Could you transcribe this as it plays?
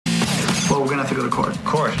Well, we're going to have to go to court.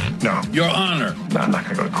 Court? No. Your Honor. No, I'm not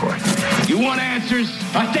going to go to court. You want answers?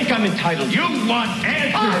 I think I'm entitled. You want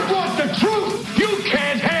answers? I want the truth. You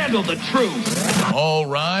can't handle the truth. All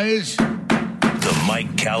rise. The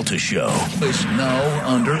Mike Calta Show is now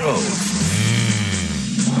under oath.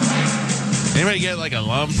 Anybody get like a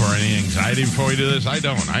lump or any anxiety before we do this? I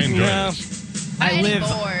don't. I enjoy this. Not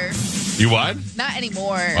anymore. You what? Not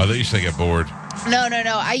anymore. Oh, I thought you said get bored. No.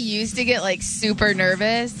 I used to get like super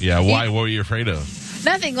nervous. Yeah, why? What were you afraid of?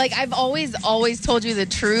 Nothing. Like I've always told you the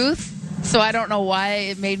truth, so I don't know why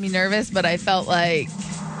it made me nervous, but I felt like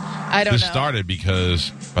I don't know. This started because,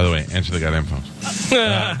 by the way, answer the goddamn phone.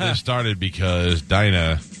 This started because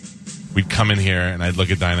Dinah, we'd come in here and I'd look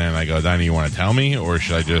at Dinah and I go, Dinah, you want to tell me or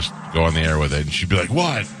should I just go on the air with it? And she'd be like,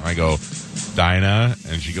 what? And I go, Dinah,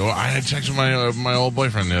 and she'd go, I had sex with my old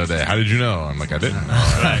boyfriend the other day. How did you know? I'm like, I didn't know.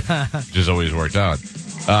 Right? Just always worked out.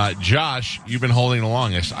 Josh, you've been holding the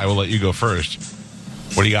longest. I will let you go first.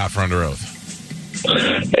 What do you got for Under Oath?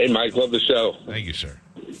 Hey, Mike, love the show. Thank you, sir.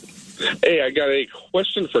 Hey, I got a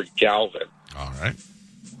question for Galvin. All right.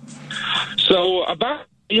 So about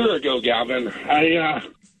a year ago, Galvin,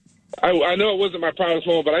 I know it wasn't my proudest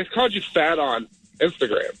moment, but I called you fat on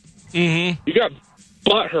Instagram. Mm-hmm. You got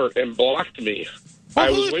butthurt and blocked me. I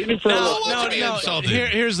was waiting for No.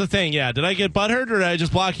 Here's the thing. Yeah, did I get butthurt or did I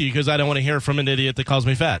just block you because I don't want to hear from an idiot that calls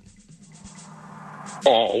me fat?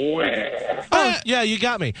 Oh, yeah, you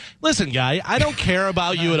got me. Listen, guy, I don't care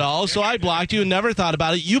about you at all, so I blocked you and never thought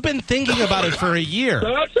about it. You've been thinking about it for a year.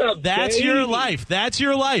 That's your life. That's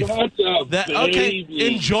your life. Okay,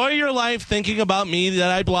 enjoy your life thinking about me that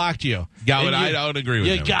I blocked you. Galvin, I don't agree with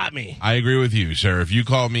you. You got me. I agree with you, sir. If you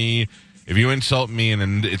call me, if you insult me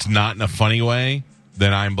and it's not in a funny way,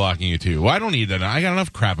 then I'm blocking you too. Well, I don't need that. I got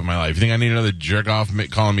enough crap in my life. You think I need another jerk off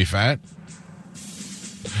calling me fat?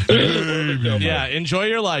 Yeah, enjoy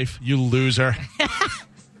your life, you loser.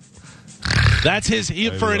 That's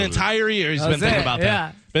for an entire year. He's been thinking about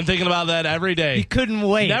that. Been thinking about that every day. He couldn't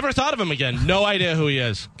wait. Never thought of him again. No idea who he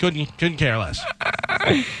is. Couldn't care less.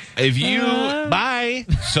 If you bye.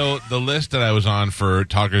 So the list that I was on for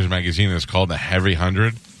Talkers Magazine is called the Heavy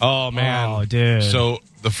 100. Oh man, oh dude. So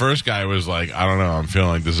the first guy was like, I don't know, I'm feeling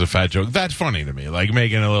like this is a fat joke. That's funny to me. Like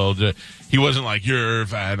making a little. He wasn't like you're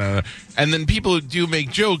fat. And then people do make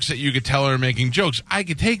jokes that you could tell are making jokes. I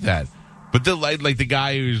could take that, but the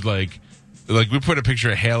guy who's like we put a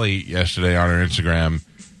picture of Haley yesterday on her Instagram.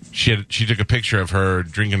 She took a picture of her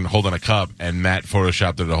holding a cup, and Matt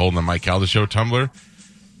photoshopped her to holding the Mike Calta Show tumbler.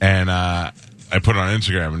 And I put it on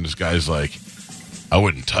Instagram, and this guy's like, I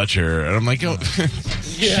wouldn't touch her. And I'm like, yo,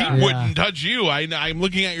 she wouldn't touch you. I'm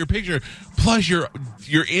looking at your picture. Plus, you're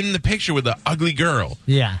in the picture with the ugly girl.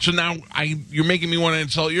 Yeah. So now you're making me want to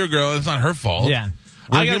insult your girl. It's not her fault. Yeah.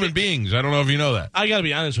 We're human beings. I don't know if you know that. I got to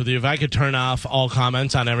be honest with you. If I could turn off all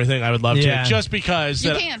comments on everything, I would love to. Just because.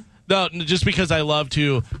 You can. No, just because I love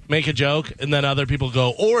to make a joke and then other people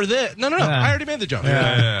go, or this. No. I already made the joke.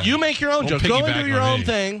 Yeah. You make your own joke. Go and do your own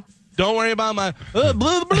thing. Don't worry about my blah,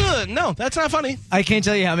 blah. No, that's not funny. I can't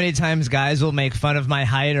tell you how many times guys will make fun of my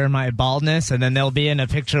height or my baldness, and then they'll be in a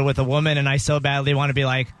picture with a woman, and I so badly want to be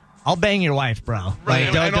like, I'll bang your wife, bro.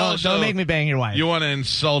 Right. Like, don't make me bang your wife. You want to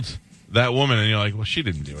insult that woman, and you're like, well, she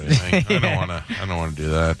didn't do anything. I don't want to do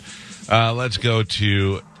that. Let's go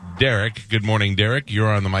to Derek. Good morning, Derek. You're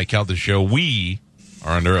on the Mike Calta Show. We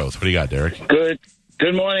are under oath. What do you got, Derek?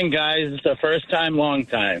 Good morning, guys. It's the first time, long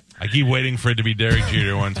time. I keep waiting for it to be Derek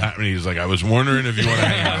Jeter one time, and he's like, I was wondering if you want to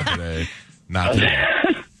hang out today. Not today.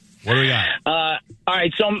 What do we got? All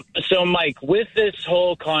right, so Mike, with this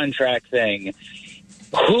whole contract thing,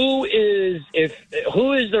 who is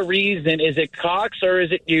the reason? Is it Cox or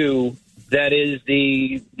is it you that is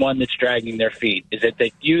the one that's dragging their feet? Is it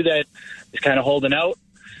that you that is kind of holding out?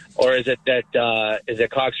 Or is it that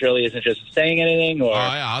Cox really isn't just saying anything? Or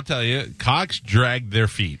I'll tell you. Cox dragged their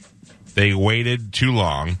feet. They waited too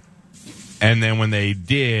long. And then when they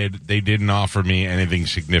didn't offer me anything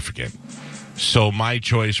significant. So my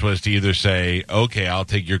choice was to either say, okay, I'll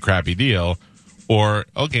take your crappy deal, or,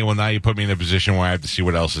 okay, well, now you put me in a position where I have to see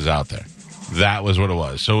what else is out there. That was what it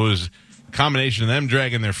was. So it was a combination of them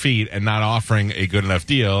dragging their feet and not offering a good enough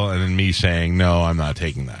deal, and then me saying, no, I'm not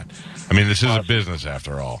taking that. I mean, this is a business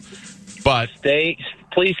after all. But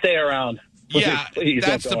please stay around. Please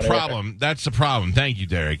that's the problem. That's the problem. Thank you,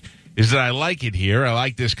 Derek. Is that I like it here. I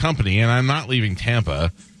like this company, and I'm not leaving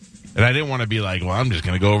Tampa. And I didn't want to be like, well, I'm just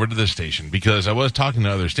going to go over to this station, because I was talking to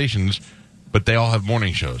other stations, but they all have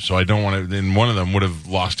morning shows. So I don't want to. And one of them would have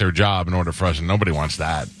lost their job in order for us, and nobody wants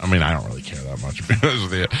that. I mean, I don't really care that much.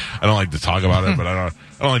 I don't like to talk about it, but I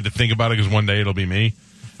don't like to think about it, because one day it'll be me.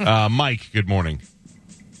 Mike, good morning.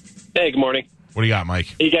 Hey, good morning. What do you got,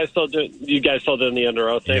 Mike? You guys still doing the under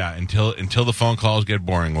oath thing? Yeah, until the phone calls get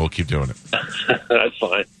boring, we'll keep doing it. That's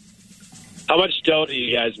fine. How much dough do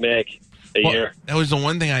you guys make a year? That was the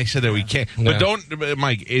one thing I said that we can't. But don't,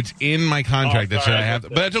 Mike. It's in my contract that said I have.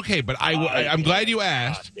 But that's okay. But I'm glad you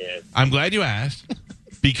asked. I'm glad you asked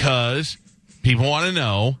because people want to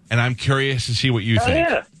know, and I'm curious to see what you think.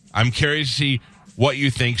 Yeah. I'm curious to see what you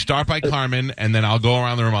think. Start by Carmen, and then I'll go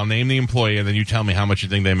around the room. I'll name the employee, and then you tell me how much you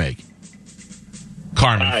think they make.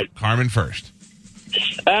 Carmen. Right. Carmen first.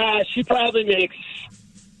 She probably makes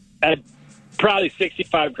probably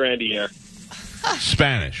 $65,000 a year.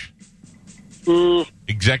 Spanish.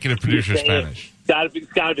 Executive producer Spanish. It's got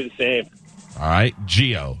to be the same. All right.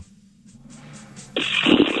 Gio.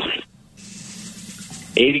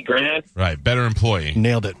 $80,000. Right. Better employee.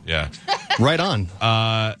 Nailed it. Yeah. Right on.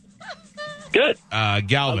 Good.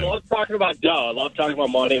 Galvin. I love talking about dough. I love talking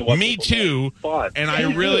about money. And what Me too. Fun. And I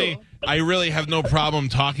really have no problem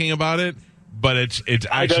talking about it, but it's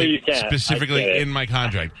actually specifically in my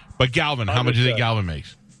contract. But Galvin, how much do you think Galvin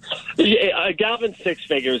makes? Yeah, Galvin's 6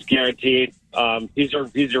 figures guaranteed. He's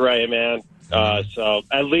a right man. So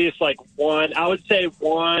at least like I would say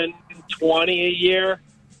 $120 a year.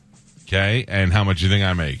 Okay, and how much do you think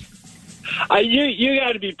I make? You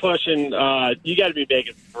got to be pushing. You got to be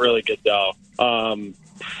making really good dough.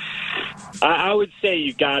 I would say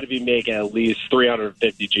you got to be making at least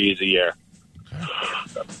 350 G's a year.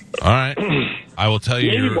 All right, I will tell you.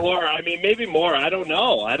 Maybe more. Maybe more. I don't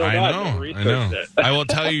know. I know. I will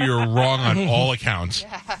tell you, you're wrong on all accounts.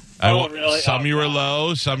 Yeah. Really? Some you were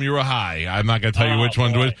low, some you were high. I'm not going to tell you which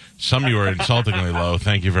ones were. Some you were insultingly low.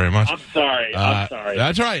 Thank you very much. I'm sorry.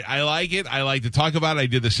 That's all right. I like it. I like to talk about it. I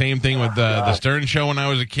did the same thing with the Stern Show when I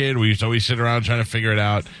was a kid. We used to always sit around trying to figure it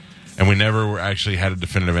out, and we never actually had a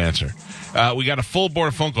definitive answer. We got a full board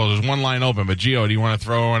of phone calls. There's one line open, but Gio, do you want to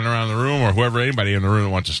throw one around the room, or anybody in the room that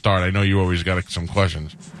wants to start? I know you always got some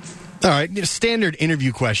questions. All right, standard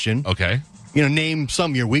interview question. Okay. Name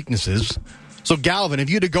some of your weaknesses. So, Galvin, if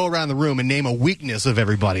you had to go around the room and name a weakness of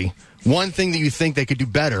everybody, one thing that you think they could do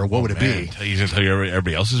better, what would it be? He's going to tell you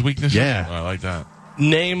everybody else's weaknesses? Yeah. Oh, I like that.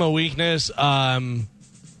 Name a weakness. Gio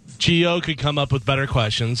could come up with better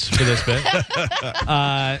questions for this bit.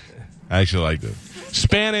 I actually like it.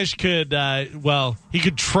 Spanish could, he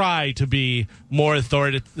could try to be more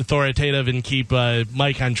authoritative and keep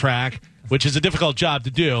Mike on track, which is a difficult job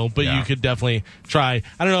to do, but you could definitely try.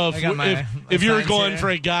 I don't know if you were going for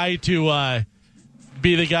a guy to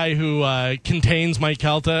be the guy who contains Mike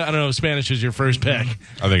Calta. I don't know if Spanish is your first pick.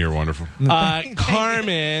 I think you're wonderful.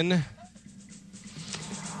 Carmen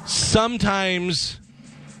sometimes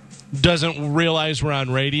doesn't realize we're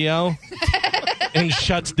on radio. And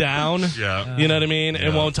shuts down. Yeah. You know what I mean? Yeah.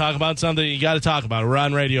 And won't talk about something you got to talk about. We're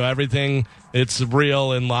on radio. Everything, it's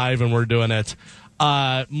real and live, and we're doing it.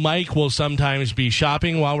 Mike will sometimes be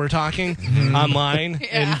shopping while we're talking online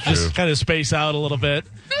and just kind of space out a little bit.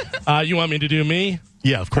 You want me to do me?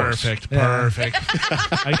 Yeah, of course. Perfect.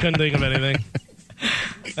 I couldn't think of anything.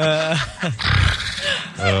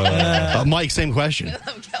 Mike, same question.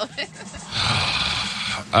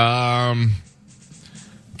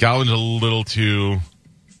 Galvin's a little too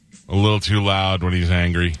loud when he's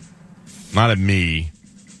angry. Not at me,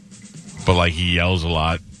 but like he yells a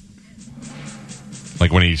lot.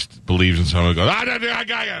 Like when he believes in someone, goes, it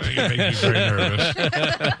makes me very nervous.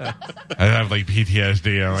 I have like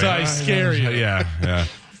PTSD. I'm like, so I scare you. Yeah.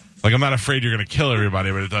 Like I'm not afraid you're going to kill everybody,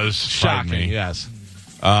 but it does shock me. Yes.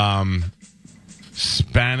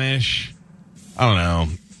 Spanish, I don't know.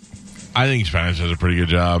 I think Spanish does a pretty good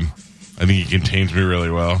job. I think he contains me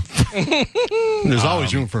really well. There's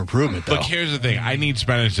always room for improvement, though. Look, here's the thing. I need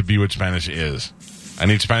Spanish to be what Spanish is. I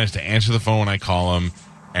need Spanish to answer the phone when I call him,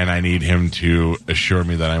 and I need him to assure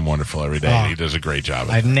me that I'm wonderful every day. And he does a great job of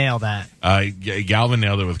it. I'd nail that. Galvin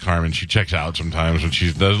nailed it with Carmen. She checks out sometimes when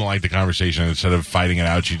she doesn't like the conversation. Instead of fighting it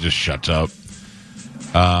out, she just shuts up.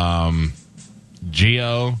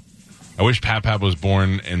 Gio, I wish Pap was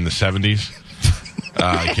born in the 70s.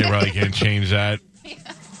 I can't change that.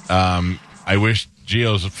 I wish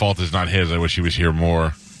Gio's fault is not his. I wish he was here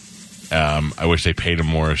more. I wish they paid him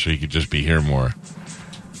more so he could just be here more.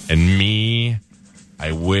 And me,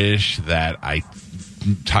 I wish that I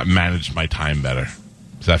managed my time better.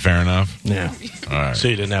 Is that fair enough? Yeah. All right. So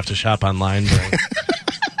you didn't have to shop online during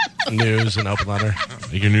news and open letter.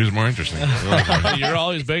 Make your news more interesting. You're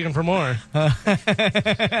always begging for more.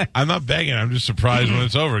 I'm not begging. I'm just surprised when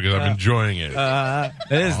it's over because I'm enjoying it.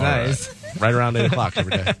 It is nice. right around 8 o'clock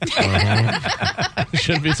every day.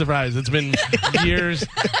 Shouldn't be surprised. It's been years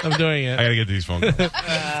of doing it. I got to get these phone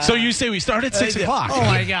calls. So you say we start at 6 o'clock? Oh,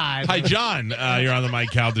 my God. Hi, John. You're on the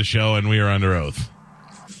Mike Calta Show, and we are under oath.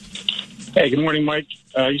 Hey, good morning, Mike.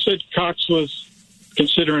 You said Cox was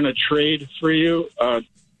considering a trade for you.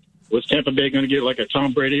 Was Tampa Bay going to get like a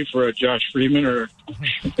Tom Brady for a Josh Freeman, or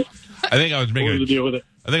I think I was making the deal with it?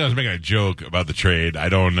 I think I was making a joke about the trade. I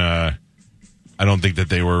don't think that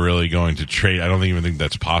they were really going to trade. I don't even think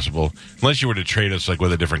that's possible unless you were to trade us like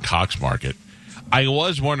with a different Cox market. I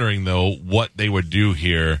was wondering though what they would do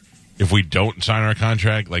here if we don't sign our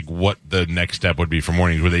contract. Like what the next step would be for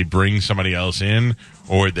mornings. Would they bring somebody else in,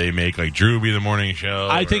 or would they make like Drew be the morning show?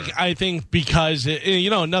 I think because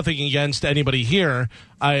nothing against anybody here.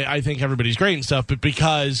 I think everybody's great and stuff, but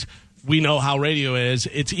because we know how radio is,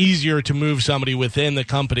 it's easier to move somebody within the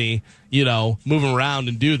company, move them around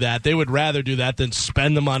and do that. They would rather do that than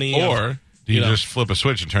spend the money. Or do you just flip a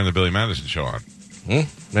switch and turn the Billy Madison show on?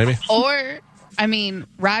 Maybe. Or,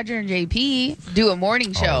 Roger and JP do a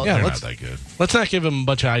morning show. They're not that good. Let's not give them a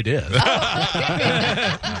bunch of ideas.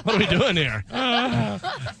 What are we doing here?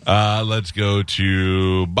 Let's go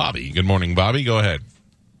to Bobby. Good morning, Bobby. Go ahead.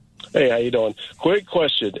 Hey, how you doing? Quick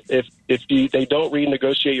question. If they don't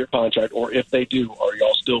renegotiate your contract, or if they do, are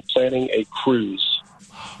y'all still planning a cruise?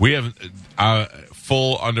 We have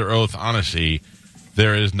full under oath honesty.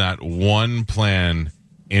 There is not one plan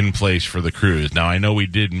in place for the cruise. Now, I know we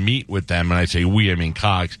did meet with them, and I say we, I mean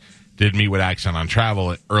Cox, did meet with Accent on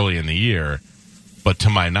Travel early in the year, but to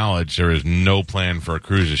my knowledge, there is no plan for a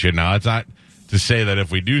cruise this year. Now, it's not to say that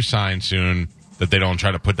if we do sign soon that they don't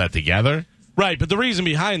try to put that together. Right, but the reason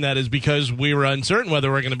behind that is because we were uncertain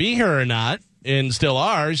whether we're going to be here or not, and still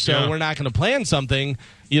are, so we're not going to plan something,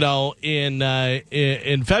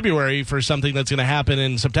 in February for something that's going to happen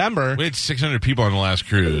in September. We had 600 people on the last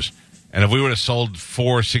cruise, and if we would have sold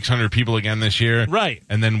 600 people again this year, right,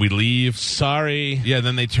 and then we leave, sorry,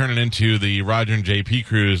 then they turn it into the Roger and JP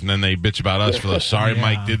cruise, and then they bitch about us for those. Sorry,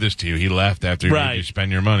 Mike did this to you. He left after he made you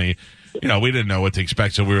spend your money. We didn't know what to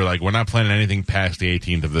expect, so we were like, we're not planning anything past the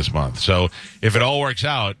 18th of this month. So if it all works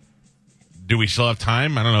out, do we still have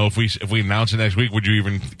time? I don't know. If we announce it next week, would you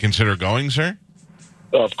even consider going, sir?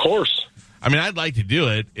 Of course. I'd like to do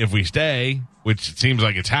it if we stay, which it seems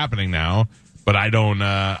like it's happening now, but I don't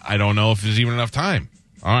know if there's even enough time.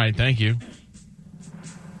 All right, thank you.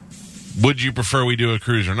 Would you prefer we do a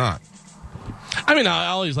cruise or not? I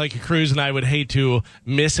always like a cruise, and I would hate to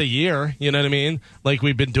miss a year. You know what I mean? Like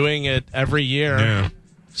we've been doing it every year. Yeah.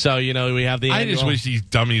 So, we have the I annual. just wish these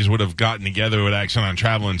dummies would have gotten together with Accent on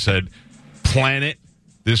Travel and said, plan it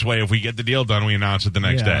this way. If we get the deal done, we announce it the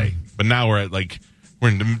next day. But now we're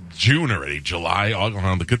in June already, July.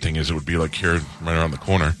 The good thing is it would be like here right around the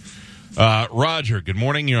corner. Roger, good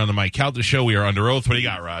morning. You're on the Mike Calta Show. We are under oath. What do you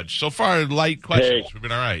got, Raj? So far, light questions. We've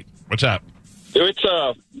been all right. What's up? It's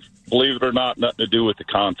believe it or not, nothing to do with the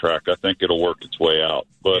contract. I think it'll work its way out.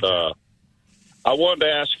 But I wanted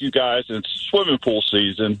to ask you guys, it's swimming pool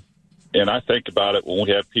season, and I think about it when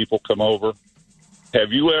we have people come over.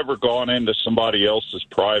 Have you ever gone into somebody else's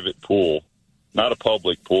private pool, not a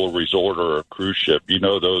public pool, a resort or a cruise ship?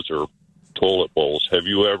 Those are toilet bowls. Have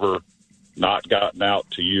you ever not gotten out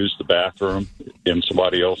to use the bathroom in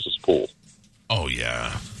somebody else's pool? Oh,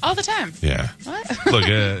 yeah. All the time. Yeah. What? Look,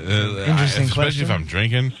 Interesting especially question. if I'm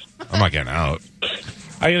drinking, I'm not getting out.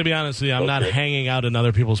 I got to be honest with you, I'm not hanging out in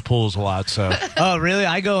other people's pools a lot, so. Oh, really?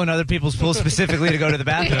 I go in other people's pools specifically to go to the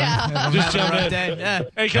bathroom. Yeah. If I'm Just having a jump rough in. day. Yeah.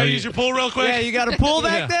 Hey, can I use your pool real quick? Yeah, you got a pool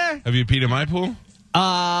back there? Have you peed in my pool?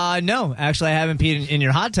 No. Actually, I haven't peed in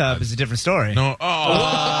your hot tub. It's a different story. No.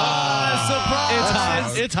 Surprise!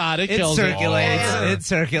 It's hot. It It kills circulates. Oh. It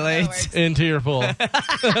circulates. into your pool.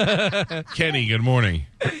 Kenny, good morning.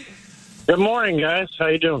 Good morning, guys. How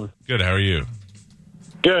you doing? Good. How are you?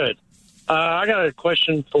 Good. I got a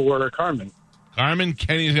question for Carmen. Carmen,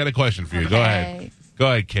 Kenny's got a question for you. Go ahead. Go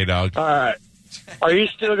ahead, K-Dog. All right. Are you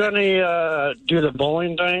still going to do the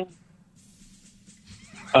bowling thing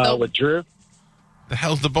with Drew? The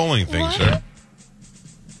hell's the bowling thing, sir?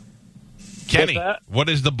 Kenny, what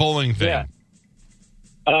is the bowling thing? Yeah.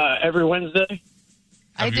 Every Wednesday?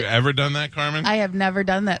 Have you ever done that, Carmen? I have never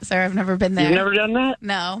done that, sir. I've never been there. You've never done that?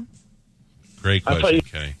 No. Great question,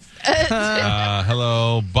 Kenny.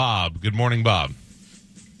 Hello, Bob. Good morning, Bob.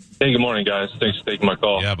 Hey, good morning, guys. Thanks for taking my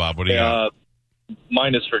call. Yeah, Bob, what do you got?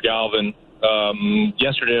 Mine is for Galvin.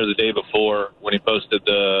 Yesterday or the day before, when he posted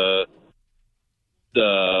the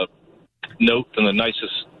note from the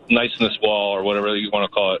niceness wall or whatever you want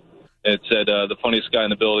to call it, it said the funniest guy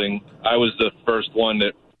in the building. I was the first one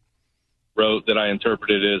that wrote that I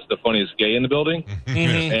interpreted as the funniest gay in the building,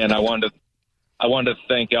 and I wanted I wanted to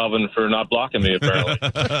thank Galvin for not blocking me, apparently.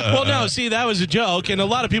 Well, no, see, that was a joke, and a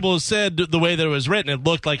lot of people said the way that it was written, it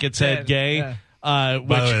looked like it said gay. Yeah. By the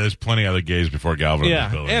way, there's plenty of other gays before Galvin. in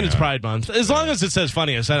this building, and it's Pride Month. As long as it says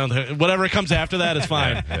funniest, I don't. Whatever comes after that is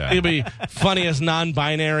fine. It'll be funniest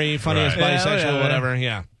non-binary, funniest bisexual, whatever.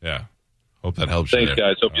 Yeah. Hope that helps. Thanks, you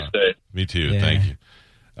guys. Hope you stay. Me too. Thank you.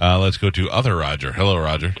 Let's go to other Roger. Hello,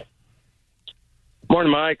 Roger.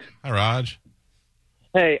 Morning, Mike. Hi, Raj.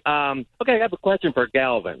 Hey, okay, I have a question for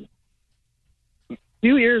Galvin. A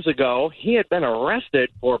few years ago, he had been arrested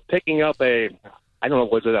for picking up I don't know,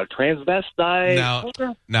 was it a transvestite?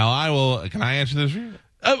 Now I will. Can I answer this for you?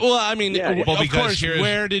 Well, I mean, of course,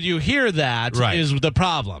 where did you hear that is the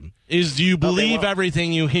problem. Is do you believe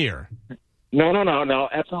everything you hear? No,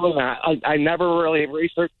 absolutely not. I never really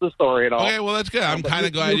researched the story at all. Okay, well, that's good. I'm kind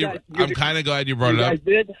of glad you brought it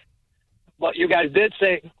up. Well, you guys did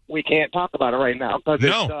say we can't talk about it right now.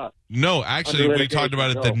 No, actually, we talked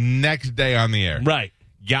about it the next day on the air. Right.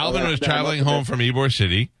 Galvin was traveling home from Ybor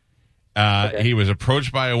City. He was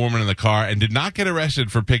approached by a woman in the car and did not get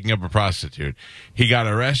arrested for picking up a prostitute. He got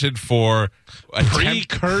arrested for a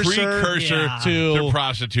precursor to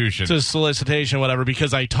prostitution, to solicitation, whatever.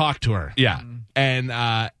 Because I talked to her. Yeah,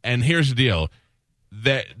 and here's the deal: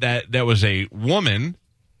 that was a woman.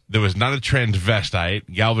 That was not a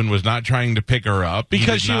transvestite. Galvin was not trying to pick her up.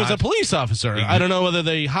 Because she was a police officer. I don't know whether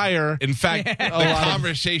they hire... In fact, the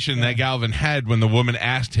conversation that Galvin had when the woman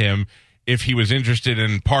asked him if he was interested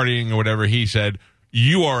in partying or whatever, he said,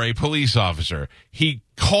 "You are a police officer." He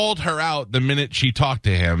called her out the minute she talked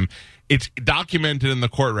to him. It's documented in the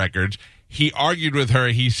court records. He argued with her.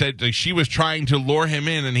 He said that she was trying to lure him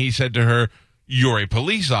in, and he said to her, "You're a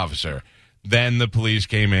police officer." Then the police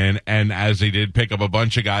came in, and as they did, pick up a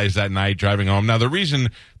bunch of guys that night driving home. Now, the reason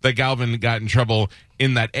that Galvin got in trouble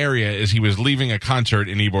in that area is he was leaving a concert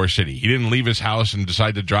in Ybor City. He didn't leave his house and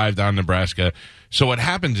decide to drive down Nebraska. So what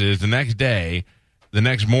happens is the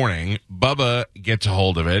next morning, Bubba gets a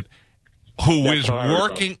hold of it, who is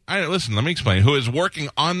working. Listen, let me explain. Who is working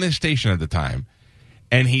on this station at the time.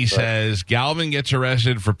 And he says Galvin gets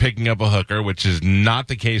arrested for picking up a hooker, which is not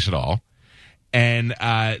the case at all. And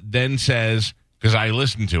then says, because I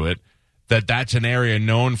listened to it, that's an area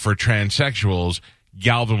known for transsexuals.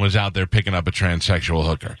 Galvin was out there picking up a transsexual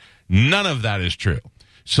hooker. None of that is true.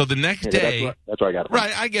 So the next day... That's where I got it.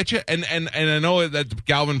 Right, I get you. And I know that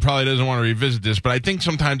Galvin probably doesn't want to revisit this, but I think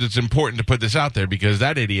sometimes it's important to put this out there because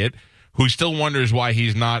that idiot, who still wonders why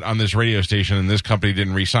he's not on this radio station and this company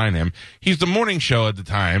didn't re-sign him, he's the morning show at the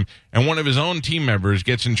time, and one of his own team members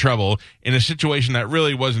gets in trouble in a situation that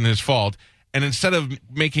really wasn't his fault. And instead of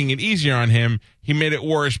making it easier on him, he made it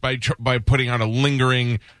worse by putting out a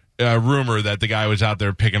lingering rumor that the guy was out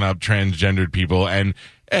there picking up transgendered people. And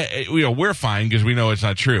we're fine because we know it's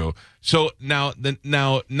not true. So now,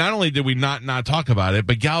 not only did we not talk about it,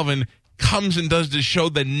 but Galvin comes and does this show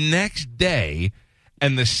the next day.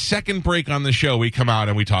 And the second break on the show, we come out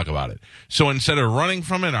and we talk about it. So instead of running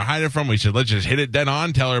from it or hiding from it, we said, let's just hit it dead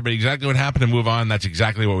on, tell everybody exactly what happened and move on. That's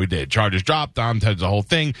exactly what we did. Charges dropped. Dom tells the whole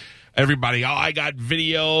thing. Everybody, I got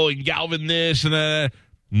video and Galvin this and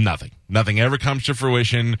nothing. Nothing ever comes to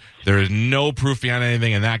fruition. There is no proof behind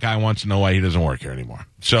anything, and that guy wants to know why he doesn't work here anymore.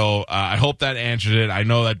 So I hope that answers it. I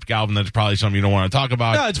know that, Galvin, that's probably something you don't want to talk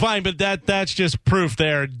about. No, it's fine, but that's just proof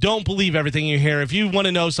there. Don't believe everything you hear. If you want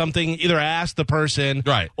to know something, either ask the person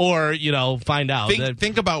or, find out.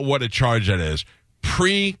 Think about what a charge that is.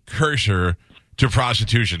 Precursor to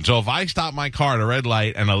prostitution. So if I stop my car at a red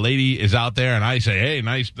light and a lady is out there and I say, "Hey,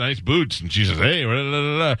 nice boots," and she says, "Hey,"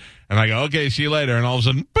 and I go, "Okay, see you later," and all of a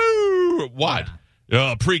sudden, boo! What?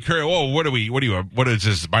 Precursor. Whoa! What is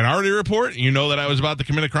this? Minority Report? You know that I was about to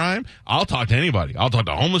commit a crime? I'll talk to anybody. I'll talk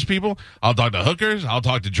to homeless people. I'll talk to hookers. I'll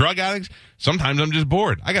talk to drug addicts. Sometimes I'm just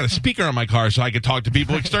bored. I got a speaker on my car so I could talk to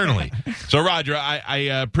people externally. So, Roger, I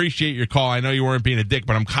appreciate your call. I know you weren't being a dick,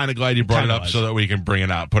 but I'm kind of glad you brought it up so that we can bring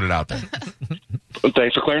it out, put it out there.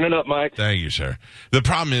 Thanks for clearing it up, Mike. Thank you, sir. The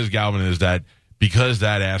problem is, Galvin, is that because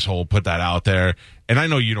that asshole put that out there, and I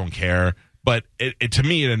know you don't care, but to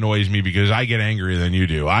me it annoys me because I get angrier than you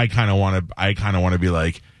do. I kind of want to be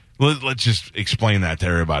like, let's just explain that to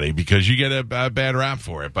everybody because you get a bad rap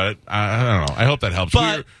for it. But I don't know. I hope that helps.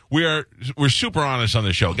 But we're super honest on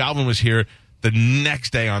the show. Galvin was here the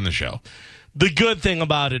next day on the show. The good thing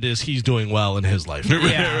about it is he's doing well in his life.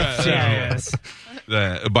 Yes.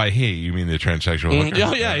 By he, you mean the transsexual hooker?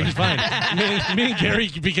 Oh, yeah, he's fine. Me and Gary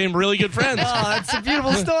became really good friends. Oh, that's a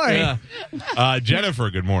beautiful story. Yeah. Jennifer,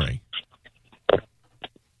 good morning.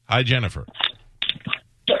 Hi, Jennifer.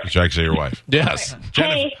 It's actually your wife. Yes.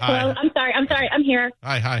 Jennifer, hey, hi. hello. I'm sorry. I'm here.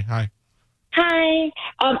 Hi. Hi.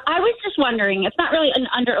 I was just wondering, it's not really an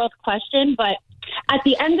under oath question, but at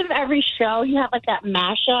the end of every show, you have like that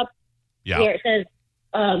mashup where it says,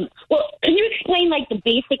 well, can you explain like the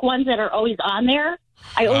basic ones that are always on there?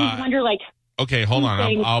 I always wonder like. Okay, hold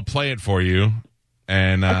on. I'll play it for you.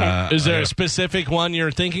 And is there a specific one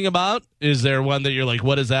you're thinking about? Is there one that you're like,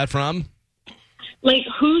 what is that from? Like,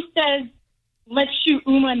 who says, let's shoot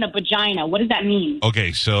Uma in the vagina? What does that mean?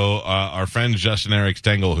 Okay, so our friends Justin and Eric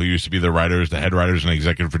Stengel, who used to be the head writers and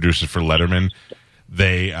executive producers for Letterman,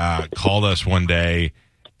 they called us one day,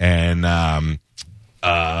 and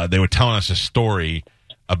they were telling us a story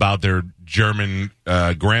about their German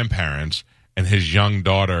grandparents, and his young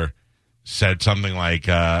daughter said something like,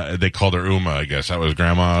 they called her Uma, I guess. That was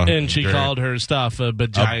Grandma. And she called her stuff a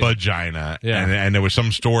vagina. A vagina. Yeah. And there was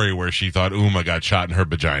some story where she thought Uma got shot in her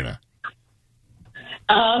vagina.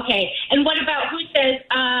 Okay. And what about who says,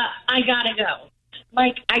 I gotta go?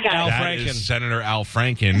 Like, I gotta go. That is Senator Al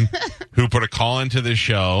Franken, who put a call into this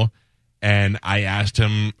show, and I asked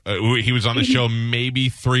him, he was on the show maybe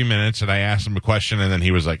 3 minutes, and I asked him a question, and then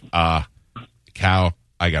he was like, Cal,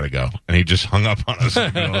 I gotta go. And he just hung up on us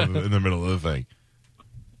in the middle of the thing.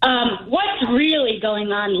 What's really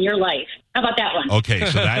going on in your life? How about that one? Okay,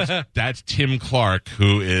 so that's Tim Clark,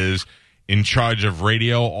 who is in charge of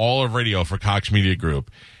radio, all of radio for Cox Media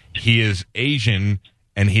Group. He is Asian,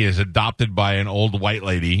 and he is adopted by an old white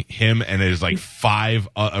lady. Him and his like 5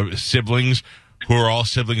 siblings, who are all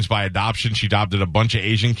siblings by adoption. She adopted a bunch of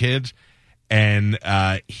Asian kids, and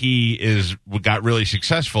he got really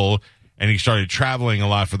successful. And he started traveling a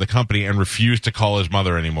lot for the company and refused to call his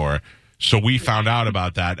mother anymore. So we found out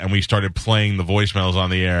about that, and we started playing the voicemails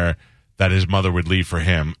on the air that his mother would leave for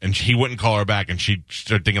him. And he wouldn't call her back, and she'd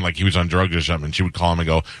start thinking like he was on drugs or something. And she would call him and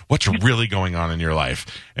go, what's really going on in your life?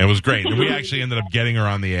 And it was great. And we actually ended up getting her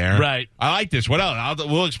on the air. Right. I like this. What else?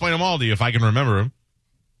 We'll explain them all to you if I can remember them.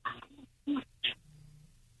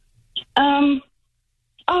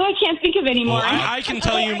 Oh, I can't think of any more. Well, I can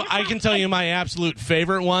tell you my absolute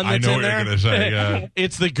favorite one that's I know in what there. you're going to say, yeah.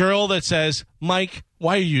 It's the girl that says, Mike,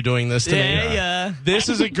 why are you doing this to me? Yeah. This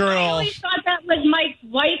is a girl. I always thought that was Mike's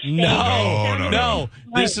wife. No.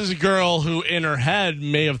 This is a girl who, in her head,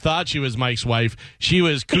 may have thought she was Mike's wife. She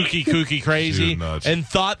was kooky, crazy, and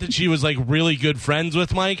thought that she was like really good friends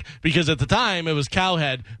with Mike because at the time it was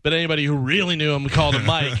Cowhead, but anybody who really knew him called him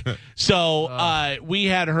Mike. So we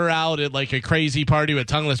had her out at like a crazy party with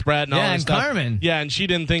Tongueless Brad and all that stuff. Carmen. Yeah, and she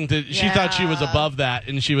didn't think that she thought she was above that,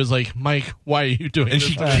 and she was like, Mike, why are you doing and this?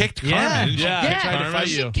 She kicked Carmen. Yeah. Tried to fight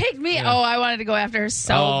She you. kicked me. Oh, I wanted to go after her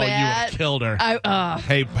so bad. You would have killed her.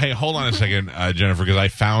 Hey, hold on a second, Jennifer, because I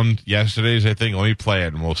found yesterday's, I think. Let me play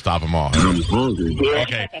it, and we'll stop them all. I'm hungry.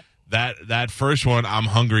 Okay, that first one, I'm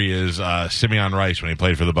hungry, is Simeon Rice when he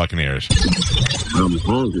played for the Buccaneers. I'm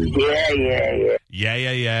hungry.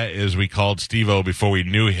 Yeah, is we called Steve-O before we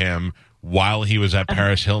knew him while he was at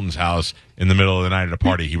Paris Hilton's house in the middle of the night at a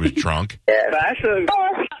party. He was drunk.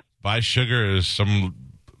 Buy sugar is some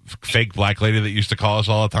fake black lady that used to call us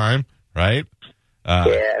all the time, right?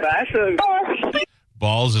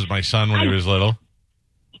 Balls is my son when he was little.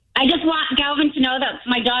 I just want Galvin to know that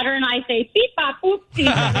my daughter and I say beep bop boop beep.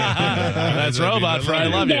 That's Robot for I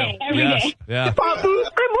love you. Every day. Yeah. I'm a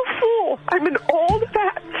fool. I'm an old,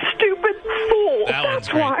 fat, stupid fool. That one's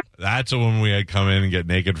great. That's a woman we had come in and get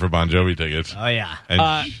naked for Bon Jovi tickets. Oh, yeah.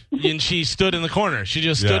 And she stood in the corner. She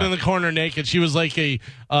just stood in the corner naked. She was like a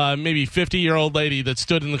maybe 50-year-old lady that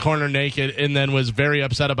stood in the corner naked and then was very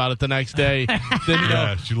upset about it the next day.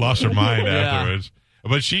 She lost her mind afterwards.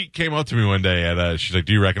 But she came up to me one day and she's like,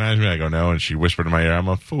 "Do you recognize me?" I go, "No." And she whispered in my ear, "I'm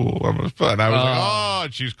a fool. I'm a fool." And I was like, "Oh,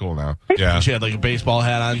 she's cool now." Yeah. She had like a baseball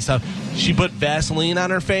hat on and stuff. She put Vaseline on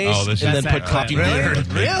her face and then put coffee beer.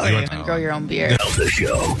 Really? And grow your own beard. Calta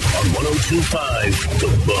Show on 102.5 The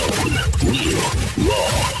Bone. Real Raw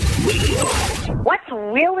Radio. What's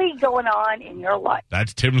really going on in your life?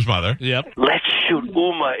 That's Tim's mother. Yep. Let's shoot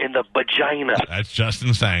Uma in the vagina. That's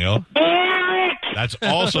Justin Sangel. That's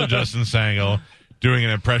also Justin Sangel doing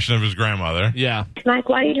an impression of his grandmother. Yeah. Mike,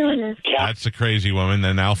 why are you doing this? That's the crazy woman.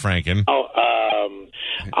 Then Al Franken.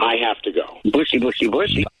 I have to go. Bushy. That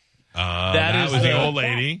was the old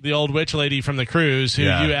lady. The old witch lady from the cruise who you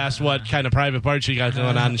asked what kind of private part she got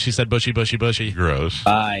going on, and she said bushy. Gross.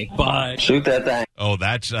 Bye. Shoot that thing. Oh,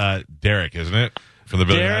 that's Derek, isn't it? From the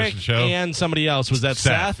Billy Derek Madison show? and somebody else. Was that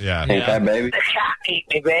Seth? Yeah. Hey, fat baby.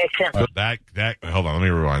 That. Hold on, let me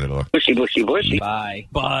rewind it a little. Bushy. Bye.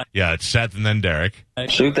 Yeah, it's Seth and then Derek.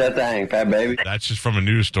 Shoot that thing, fat baby. That's just from a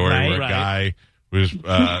news story where a guy was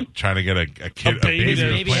trying to get a kid, a baby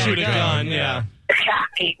to shoot a gun. Yeah. cat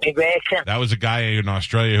ate my bacon. That was a guy in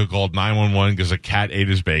Australia who called 911 because a cat ate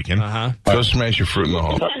his bacon. Go smash your fruit in the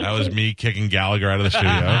hole. That was me kicking Gallagher out of the studio.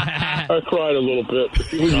 I cried a little bit.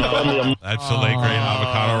 That's the late great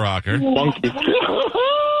Avocado Rocker.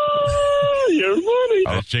 You're funny.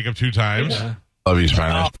 That's Jacob 2 times. Love you,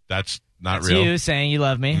 Spanish. That's not It's real. you saying you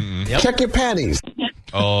love me. Yep. Check your panties.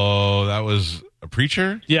 Oh, that was a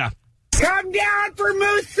preacher? Yeah. Come down for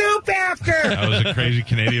moose soup after. That was a crazy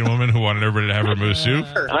Canadian woman who wanted everybody to have her moose soup.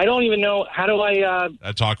 I don't even know how do I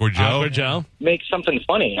That's Awkward Joe. Awkward Joe. make something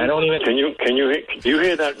funny. I don't even. Can you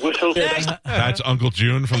hear that whistle? That's Uncle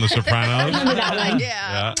June from The Sopranos.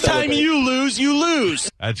 Yeah. Time you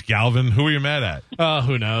lose. That's Galvin. Who are you mad at? Oh,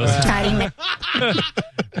 who knows?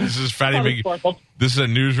 This is Fatty This is a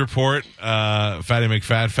news report. Fatty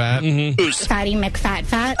McFat. Fatty McFat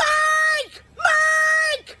Fat.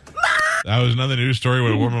 That was another news story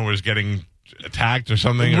where a woman was getting attacked or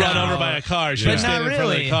something. Run over by a car. She was standing in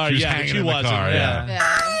front of the car. She was Yeah, hanging she in the wasn't. car,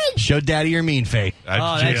 Yeah. Show Daddy your mean face.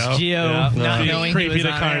 That's That's Gio not Being knowing he creepy was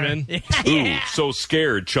to on Carmen. air. Ooh, so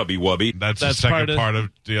scared, chubby wubby. That's the That's second part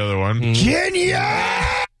of the other one. Kenya!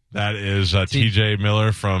 That is TJ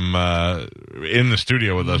Miller from in the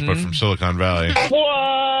studio with us, but from Silicon Valley.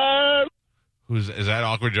 What? Is that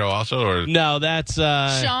Awkward Joe also, or No, that's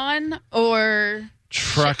Sean or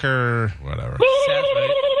Trucker. whatever?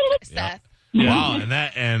 Seth. Wow,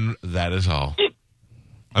 and that is all.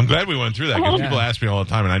 I'm glad we went through that because people ask me all the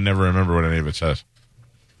time, and I never remember what any of it says.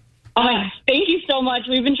 Thank you so much.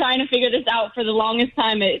 We've been trying to figure this out for the longest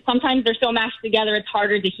time. Sometimes they're so mashed together, it's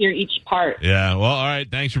harder to hear each part. Yeah, well, all right.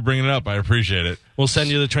 Thanks for bringing it up. I appreciate it. We'll send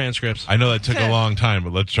you the transcripts. I know that took a long time,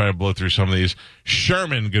 but let's try to blow through some of these.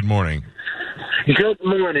 Sherman, good morning. Good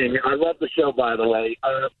morning. I love the show, by the way.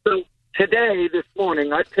 So today, this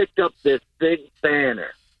morning, I picked up this big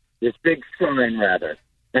banner, this big sign, rather.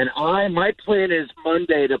 And my plan is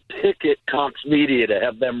Monday to picket Cox Media to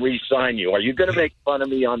have them re-sign you. Are you going to make fun of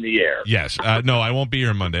me on the air? Yes. No, I won't be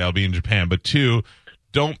here Monday. I'll be in Japan. But 2,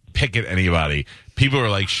 don't picket anybody. People are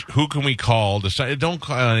like, who can we call? Don't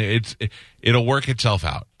call. It'll work itself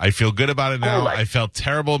out. I feel good about it now. Right. I felt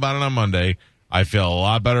terrible about it on Monday. I feel a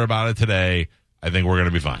lot better about it today. I think we're going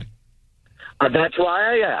to be fine. That's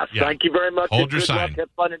why I asked. Yeah. Thank you very much. Hold and your good sign. luck. Have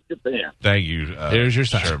fun in Japan. Thank you. Here's your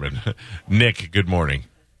sign. Sherman. Nick, good morning.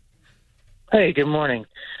 Hey, good morning.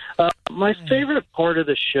 My favorite part of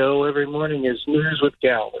the show every morning is News with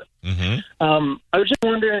Galvin. Mm-hmm. I was just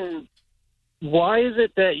wondering, why is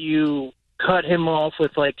it that you cut him off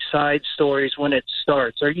with, like, side stories when it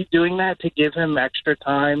starts? Are you doing that to give him extra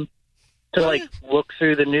time to, like, look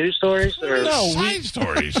through the news stories? Or Side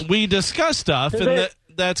stories. We discuss stuff, and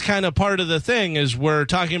that's kind of part of the thing is we're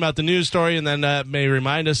talking about the news story, and then that may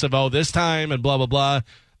remind us of, this time, and blah, blah, blah.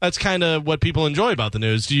 That's kind of what people enjoy about the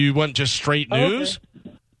news. Do you want just straight news?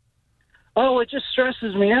 Okay. Oh, it just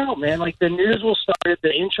stresses me out, man. Like, the news will start,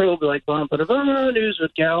 the intro will be like, news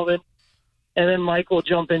with Galvin, and then Mike will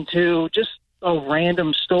jump into just a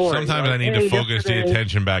random story. Sometimes I need to focus the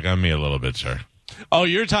attention back on me a little bit, sir. Oh,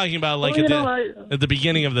 you're talking about like at the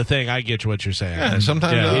beginning of the thing. I get what you're saying. Yeah,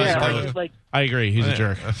 sometimes I agree. He's a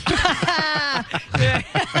jerk.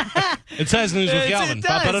 It says News with Galvin.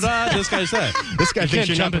 Ba-ba-da-da, this guy said. This guy thinks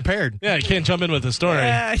you're not prepared. Yeah, he can't jump in with the story.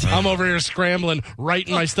 Yeah. I'm over here scrambling,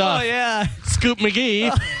 writing my stuff. Oh, yeah. Scoop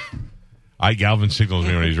McGee. Galvin signals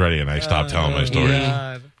me when he's ready, and I stop telling my stories.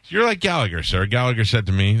 God. You're like Gallagher, sir. Gallagher said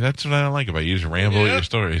to me, that's what I don't like about you. You just ramble with your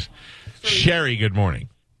stories. Sherry, good morning.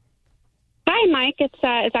 Hi, Mike.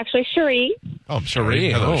 It's actually Cherie. Oh,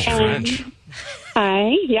 Cherie. Hello, French.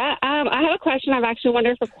 Hi. Yeah. I have a question I've actually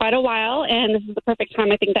wondered for quite a while, and this is the perfect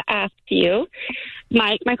time, I think, to ask you.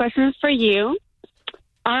 Mike, my question is for you.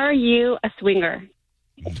 Are you a swinger?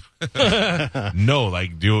 No,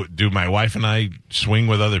 like, do my wife and I swing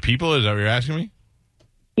with other people? Is that what you're asking me?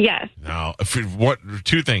 Yes. No.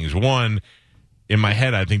 Two things. One, in my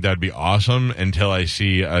head, I think that'd be awesome until I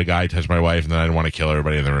see a guy touch my wife, and then I'd want to kill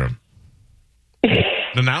everybody in the room.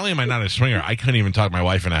 So not only am I not a swinger, I couldn't even talk my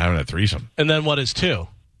wife into having a threesome. And then what is 2?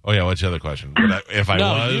 Oh, yeah, what's the other question? If I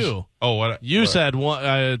was? You. Oh, what? You said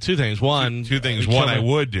one, 2 things. One. Two things. One, I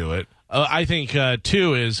would do it. I think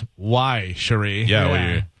 2 is why, Cherie? Yeah,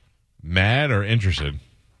 were you mad or interested?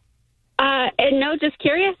 And no, just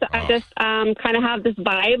curious. I just kind of have this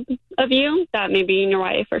vibe of you that maybe you and your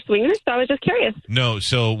wife are swingers, so I was just curious. No,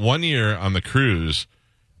 so one year on the cruise,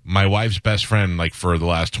 my wife's best friend, like for the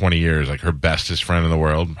last 20 years, like her bestest friend in the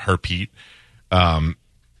world, her Pete,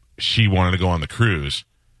 she wanted to go on the cruise.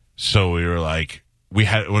 So we were like,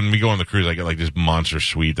 when we go on the cruise, I get like this monster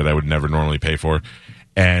suite that I would never normally pay for.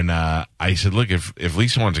 And I said, look, if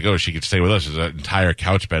Lisa wants to go, she could stay with us. There's an entire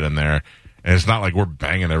couch bed in there. And it's not like we're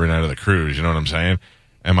banging every night of the cruise. You know what I'm saying?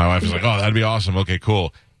 And my wife was like, "Oh, that'd be awesome. Okay,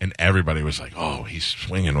 cool." And everybody was like, "Oh, he's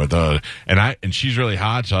swinging with those." And she's really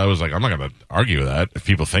hot, so I was like, "I'm not going to argue with that if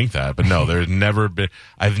people think that." But no,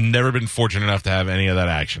 I've never been fortunate enough to have any of that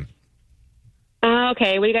action.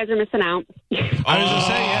 Okay, well, you guys are missing out. I was going to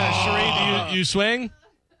say, Sheree, do you swing?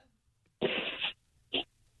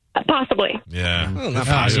 Possibly. Yeah. Well, not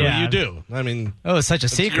possibly. Yeah. You do. I mean, it's such a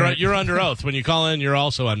secret. You're under oath. When you call in, you're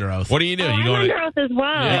also under oth. What do you do? I'm under oath as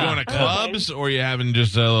well. You going to clubs, or you having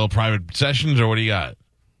just little private sessions, or what do you got?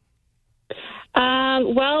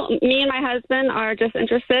 Well, me and my husband are just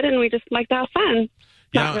interested, and we just like to have fun.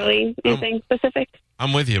 Not really anything specific.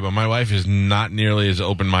 I'm with you, but my wife is not nearly as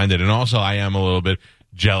open-minded, and also I am a little bit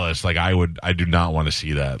jealous. Like I do not want to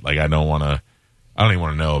see that. Like I don't even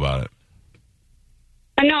want to know about it.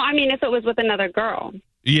 No, I mean if it was with another girl.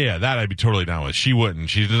 Yeah, that I'd be totally down with. She wouldn't.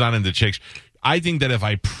 She's not into chicks. I think that if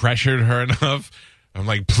I pressured her enough, I'm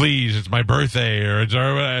like, please, it's my birthday, or it's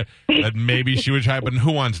that maybe she would try. But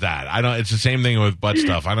who wants that? I don't. It's the same thing with butt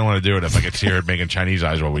stuff. I don't want to do it if I could see her making Chinese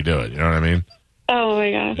eyes while we do it. You know what I mean? Oh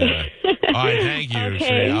my gosh. Yeah. All right, thank you.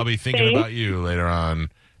 Okay, I'll be thinking about you later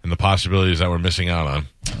on and the possibilities that we're missing out on.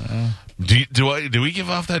 Do we give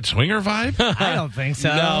off that swinger vibe? I don't think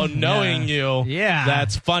so. No, knowing you,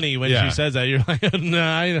 that's funny when she says that. You're like, no,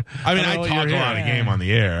 I talk a lot of game on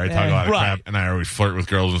the air. I talk a lot of crap, and I always flirt with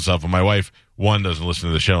girls and stuff. And my wife, one, doesn't listen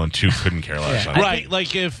to the show, and two, couldn't care less. Right,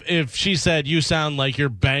 like if she said you sound like you're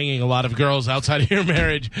banging a lot of girls outside of your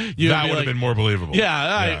marriage, that would have been more believable.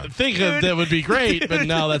 Yeah, I think that would be great, but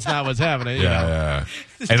no, that's not what's happening. Yeah.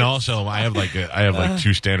 And also, I have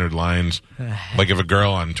two standard lines. Like if a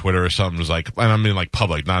girl on Twitter or something is like, and I mean like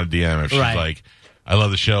public, not a DM. If she's like, "I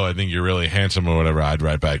love the show. I think you're really handsome," or whatever, I'd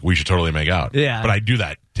write back, "We should totally make out." Yeah. But I do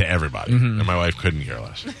that to everybody, and my wife couldn't care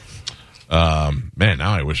less. Man,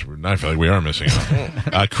 now I feel like we are missing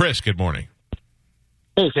out. Chris, good morning.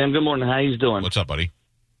 Hey, Sam. Good morning. How you doing? What's up, buddy?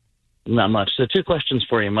 Not much. So 2 questions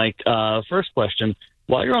for you, Mike. First question.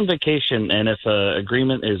 While you're on vacation and if an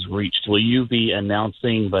agreement is reached, will you be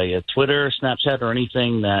announcing via Twitter, Snapchat, or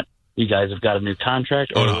anything that you guys have got a new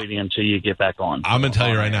contract, or waiting until you get back on? I'm going to tell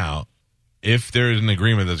you right now, if there is an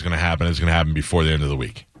agreement that's going to happen, it's going to happen before the end of the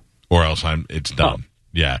week, or else it's done.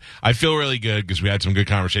 Yeah. I feel really good because we had some good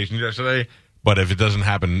conversations yesterday, but if it doesn't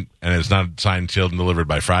happen and it's not signed, sealed, and delivered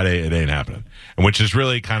by Friday, it ain't happening. And which is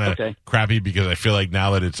really kind of crappy because I feel like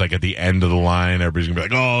now that it's like at the end of the line, everybody's going to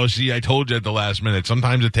be like, "Oh, see, I told you at the last minute."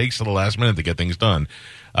 Sometimes it takes to the last minute to get things done.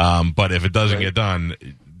 But if it doesn't get done,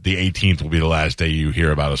 the 18th will be the last day you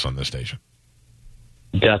hear about us on this station.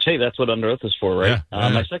 Gotcha. Hey, that's what Under Oath is for, right? Yeah.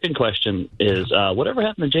 My second question is, whatever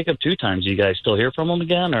happened to Jacob 2 times? You guys still hear from him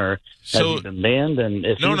again, or has he been banned? And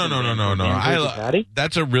if No.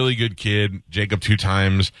 That's a really good kid, Jacob 2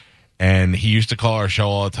 times, and he used to call our show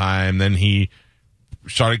all the time. Then he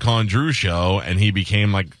started calling Drew's show, and he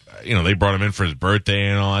became like, they brought him in for his birthday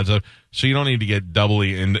and all that stuff. So you don't need to get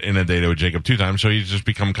doubly inundated with Jacob 2 times. So he's just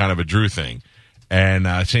become kind of a Drew thing.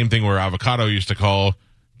 And same thing where Avocado used to call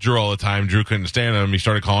Drew all the time. Drew couldn't stand him. He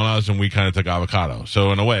started calling us, and we kind of took Avocado.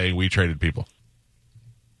 So in a way, we traded people.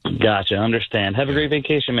 Gotcha. Understand. Have a great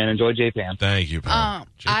vacation, man. Enjoy Japan. Thank you, pal.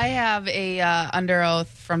 I have a under oath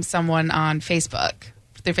from someone on Facebook,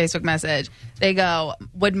 through Facebook message. They go,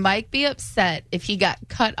 "Would Mike be upset if he got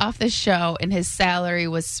cut off the show and his salary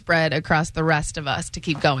was spread across the rest of us to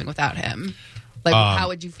keep going without him? Like, how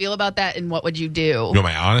would you feel about that, and what would you do?" You want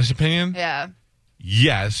my honest opinion? Yeah.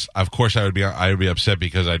 Yes, of course I would be upset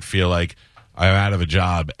because I'd feel like I'm out of a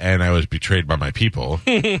job and I was betrayed by my people,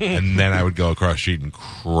 and then I would go across the street and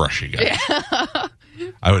crush you guys. Yeah.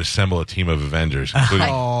 I would assemble a team of Avengers, including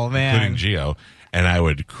Gio, and I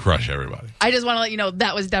would crush everybody. I just want to let you know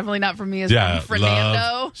that was definitely not from me. It's from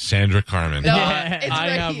Fernando. Love Sandra Carmen. No, I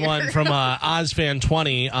have one from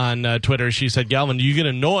Ozfan20 on Twitter. She said, "Galvin, do you get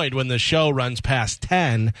annoyed when the show runs past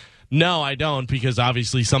 10? No, I don't, because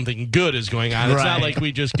obviously something good is going on. It's not like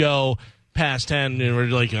we just go past 10 and we're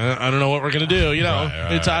like, I don't know what we're going to do.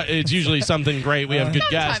 It's usually something great. We have good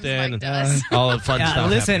guests in and all the fun stuff.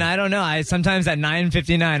 Listen, happening. I don't know. Sometimes at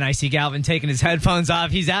 9:59, I see Galvin taking his headphones off.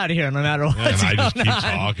 He's out of here no matter what. And I just keep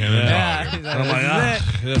talking and talking. I'm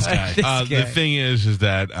like, this guy. The thing is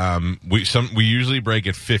that we usually break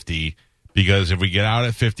at 50 because if we get out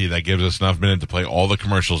at 50, that gives us enough minute to play all the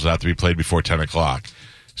commercials that have to be played before 10 o'clock.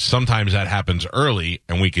 Sometimes that happens early,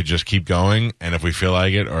 and we could just keep going, and if we feel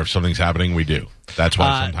like it or if something's happening, we do. That's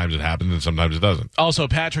why sometimes it happens and sometimes it doesn't. Also,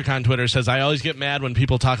 Patrick on Twitter says, "I always get mad when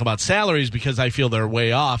people talk about salaries because I feel they're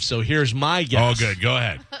way off, so here's my guess." Oh, good. Go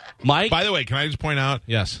ahead. Mike? By the way, can I just point out?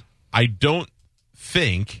 Yes. I don't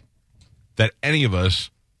think that any of us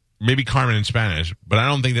maybe Carmen in Spanish, but I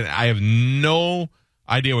don't think that I have no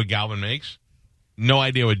idea what Galvin makes, no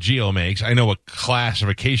idea what Gio makes. I know what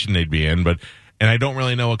classification they'd be in, and I don't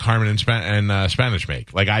really know what Carmen and Spanish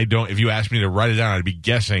make. Like, I don't. If you asked me to write it down, I'd be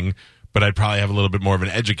guessing, but I'd probably have a little bit more of an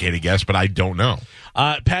educated guess. But I don't know.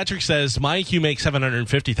 Patrick says, Mike, you make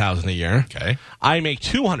 $750,000 a year. Okay. I make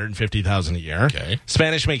 $250,000 a year. Okay.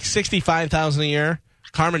 Spanish makes $65,000 a year.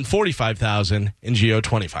 Carmen $45,000, and Gio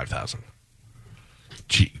 $25,000.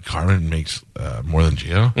 Carmen makes more than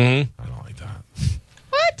Gio? Mm-hmm. I don't like that.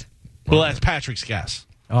 What? Well, that's Patrick's guess.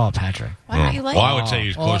 Oh, Patrick. Why don't you like Well, I would say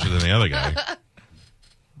he's closer than the other guy.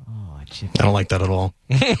 I don't like that at all.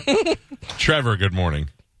 Trevor, good morning.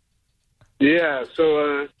 Yeah,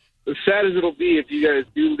 so as sad as it'll be if you guys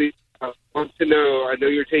do leave, I want to know, I know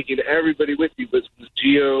you're taking everybody with you, but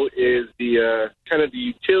Gio is the kind of the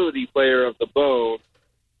utility player of the bone.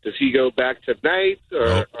 Does he go back to nights?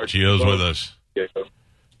 Or Gio's with us. Yeah.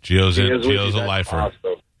 Gio's a That's lifer.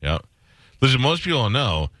 awesome. Yep. Listen, most people don't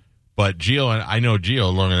know, but Gio, and I know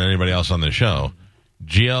Gio longer than anybody else on the show.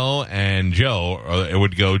 Gio and Joe, it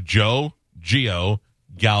would go Joe, Gio,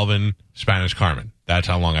 Galvin, Spanish, Carmen. That's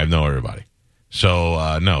how long I know everybody.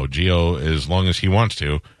 So, no, Gio, as long as he wants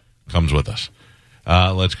to, comes with us.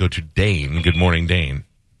 Let's go to Dane. Good morning, Dane.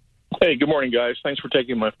 Hey, good morning, guys. Thanks for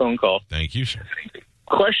taking my phone call. Thank you, sir.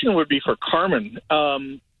 Question would be for Carmen.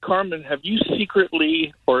 Carmen, have you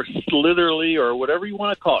secretly or slitherly or whatever you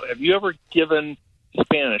want to call it, have you ever given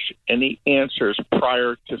Spanish any answers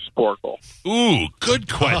prior to Sporkle? Ooh,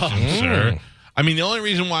 good question, sir. I mean, the only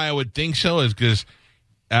reason why I would think so is because,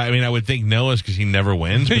 I would think no is because he never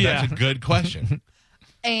wins, but that's a good question.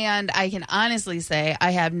 And I can honestly say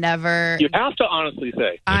I have never. You have to honestly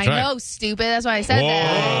say. I know, stupid. That's why I said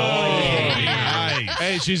that. Nice.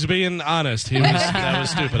 Hey, she's being honest. That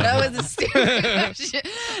was stupid. That was a stupid question.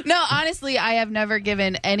 No, honestly, I have never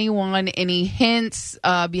given anyone any hints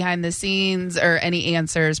behind the scenes or any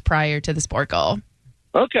answers prior to the Sporkle.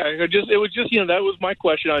 Okay. It was just that was my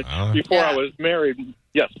question before I was married.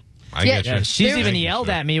 Yes. I get you. She's even yelled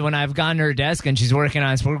at me when I've gone to her desk and she's working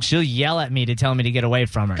on sports. She'll yell at me to tell me to get away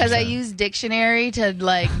from her. Because I use dictionary to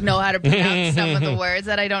know how to pronounce some of the words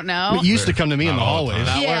that I don't know. It used to come to me in the hallways.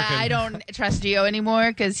 Yeah, I don't trust Gio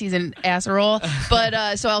anymore because he's an asshole.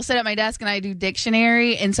 But so I'll sit at my desk and I do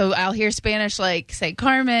dictionary, and so I'll hear Spanish say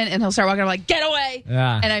Carmen, and he'll start walking. I'm like, get away,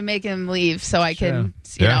 and I make him leave so I can,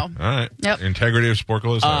 All right. Yep. Integrity of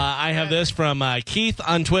Sporkle is I have this from Keith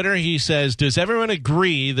on Twitter. He says, "Does everyone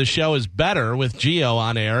agree the show is better with Gio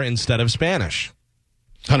on air instead of Spanish?"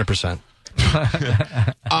 100%.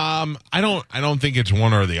 I don't think it's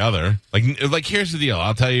one or the other. Like here's the deal.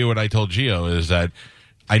 I'll tell you what I told Gio is that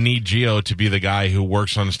I need Gio to be the guy who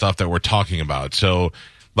works on stuff that we're talking about. So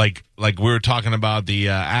like we were talking about the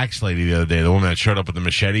axe lady the other day, the woman that showed up with the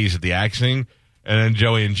machetes at the axing, and then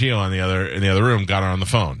Joey and Gio in the other room got her on the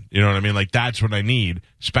phone. You know what I mean? Like that's what I need.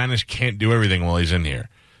 Spanish can't do everything while he's in here.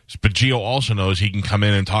 But Gio also knows he can come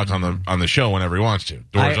in and talk on the show whenever he wants to.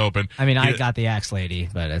 Doors open. I got the axe lady,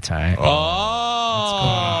 but it's all right. Oh,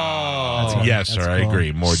 That's yes, sir. Cool. I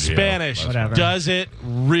agree. More Gio. Spanish. Whatever. Does it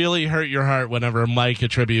really hurt your heart whenever Mike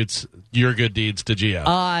attributes your good deeds to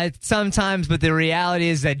Gio? Sometimes, but the reality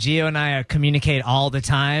is that Gio and I communicate all the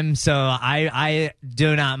time, so I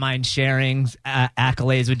do not mind sharing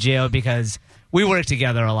accolades with Gio because we work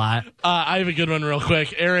together a lot. I have a good one real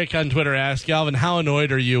quick. Eric on Twitter asked, Galvin, how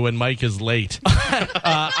annoyed are you when Mike is late?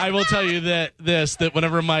 I will tell you that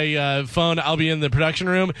whenever my phone, I'll be in the production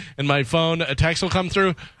room, and my phone, a text will come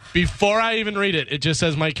through. Before I even read it, it just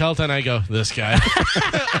says Mike Calta, and I go, this guy.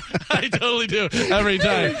 I totally do. Every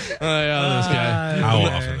time. This guy. How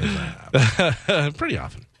often is that? Pretty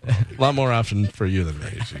often. A lot more often for you than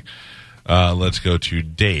me. Let's go to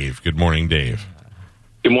Dave. Good morning, Dave.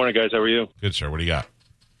 Good morning, guys. How are you? Good, sir. What do you got?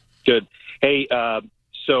 Good. Hey,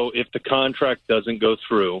 so if the contract doesn't go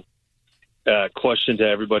through, question to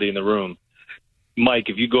everybody in the room. Mike,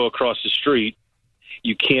 if you go across the street,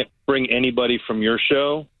 you can't bring anybody from your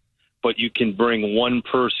show, but you can bring one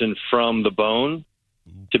person from the bone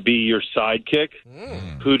to be your sidekick.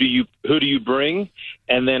 Who do you bring?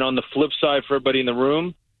 And then on the flip side for everybody in the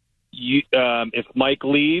room, if Mike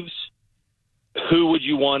leaves, who would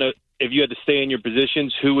you want to, if you had to stay in your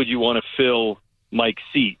positions, who would you want to fill Mike's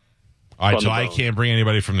seat? All right, so I can't bring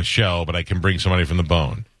anybody from the show, but I can bring somebody from the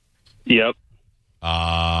bone. Yep.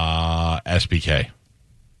 SBK.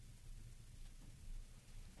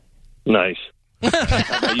 Nice. How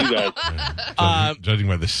about you guys? Judging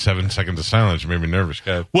by the 7 seconds of silence, you made me nervous,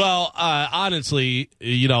 guys. Well, honestly,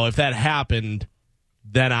 if that happened,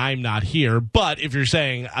 then I'm not here. But if you're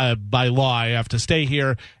saying by law I have to stay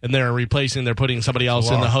here and they're putting somebody else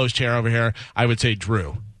in the host chair over here, I would say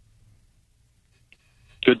Drew.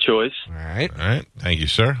 Good choice. All right. Thank you,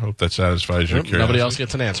 sir. Hope that satisfies your curiosity. Nobody else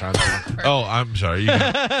gets an answer on that one. Oh, I'm sorry.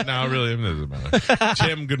 No, really, it doesn't matter.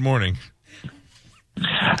 Tim, good morning.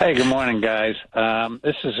 Hey, good morning, guys.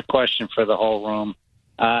 This is a question for the whole room.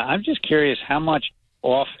 I'm just curious how much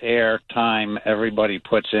off-air time everybody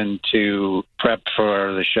puts into prep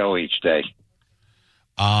for the show each day.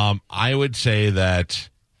 I would say that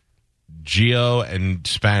Gio and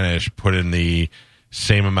Spanish put in the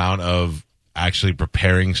same amount of actually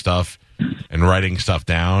preparing stuff and writing stuff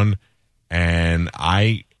down, and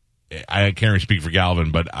I can't really speak for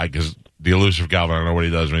Galvin, but because the elusive Galvin, I don't know what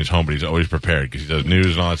he does when he's home, but he's always prepared because he does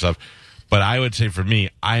news and all that stuff. But I would say for me,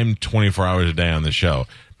 I'm 24 hours a day on the show.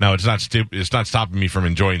 Now, it's not stopping me from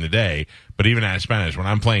enjoying the day, but even at Spanish, when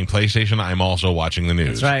I'm playing PlayStation, I'm also watching the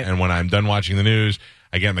news. That's right. And when I'm done watching the news,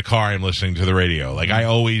 I get in the car, I'm listening to the radio. Like, I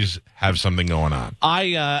always have something going on.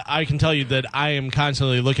 I can tell you that I am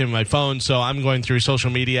constantly looking at my phone, so I'm going through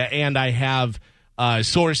social media, and I have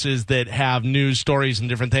sources that have news stories and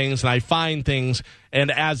different things, and I find things,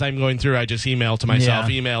 and as I'm going through, I just email to myself,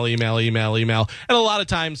 email. And a lot of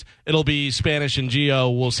times, it'll be Spanish and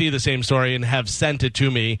Gio will see the same story and have sent it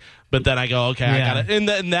to me, but then I go, okay, I got it.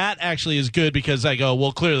 And that actually is good because I go,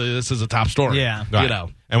 well, clearly this is a top story. Yeah. Right. You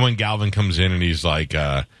know. And when Galvin comes in and he's like,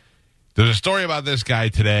 there's a story about this guy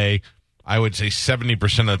today, I would say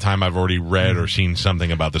 70% of the time I've already read or seen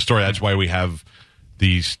something about the story. That's why we have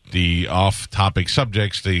the off-topic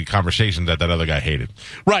subjects, the conversations that other guy hated.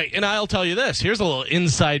 Right, and I'll tell you this. Here's a little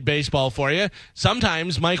inside baseball for you.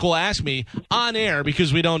 Sometimes Mike will ask me on air,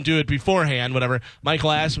 because we don't do it beforehand, whatever. Mike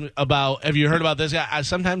will ask me about, have you heard about this guy?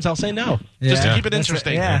 Sometimes I'll say no, just to keep it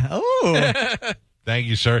interesting. Yeah. Oh. Thank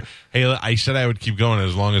you, sir. Hey, I said I would keep going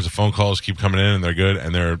as long as the phone calls keep coming in, and they're good,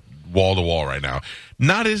 and they're wall-to-wall right now.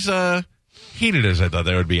 Not as heated as I thought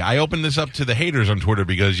they would be. I opened this up to the haters on Twitter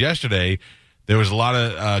because yesterday there was a lot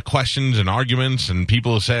of questions and arguments, and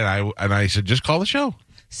people said, I said, just call the show.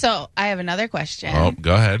 So I have another question. Oh,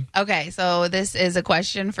 go ahead. Okay, so this is a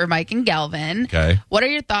question for Mike and Galvin. Okay. What are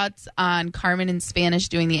your thoughts on Carmen and Spanish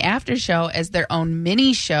doing the after show as their own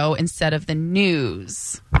mini show instead of the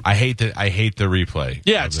news? I hate the replay.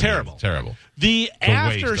 Yeah, it's terrible. It's terrible. The It's a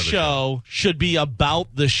waste after of the show should be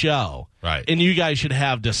about the show. Right. And you guys should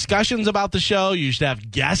have discussions about the show. You should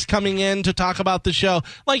have guests coming in to talk about the show.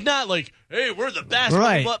 Like, not like, hey, we're the best.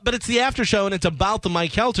 Right. But it's the after show, and it's about the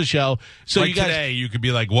Mike Calta show. So like you guys, today, you could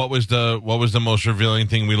be like, what was the most revealing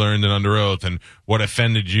thing we learned in Under Oath, and what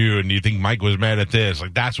offended you, and do you think Mike was mad at this?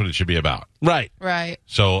 Like, that's what it should be about. Right. Right.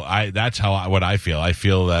 So that's what I feel. I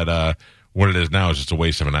feel that what it is now is just a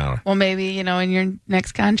waste of an hour. Well, maybe, in your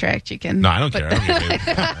next contract you can... No, I don't care. I don't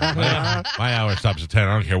care. My hour stops at 10.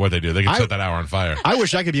 I don't care what they do. They can set that hour on fire. I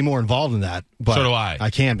wish I could be more involved in that, but So do I.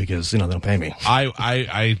 I can't because they don't pay me.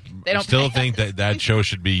 I don't still pay think that show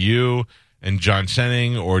should be you and John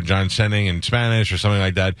Senning, or John Senning in Spanish, or something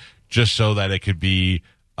like that, just so that it could be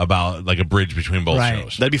about like a bridge between both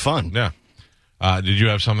shows. That'd be fun. Yeah. Did you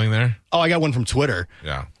have something there? Oh, I got one from Twitter.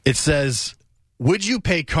 Yeah. It says, would you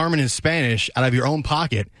pay Carmen in Spanish out of your own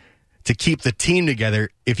pocket to keep the team together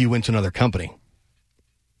if you went to another company?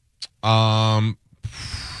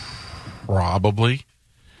 Probably.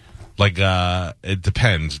 Like, it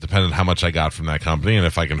depends. It depends on how much I got from that company and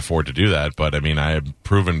if I can afford to do that. But, I mean, I have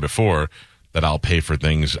proven before that I'll pay for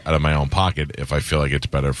things out of my own pocket if I feel like it's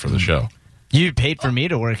better for the show. You paid for me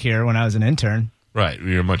to work here when I was an intern. Right.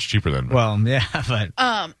 You're much cheaper than me. Well, yeah, but...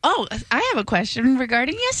 I have a question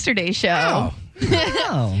regarding yesterday's show.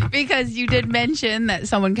 Oh. Because you did mention that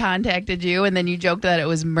someone contacted you, and then you joked that it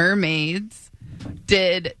was mermaids.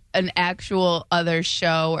 Did an actual other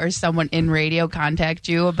show or someone in radio contact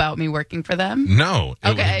you about me working for them? No. It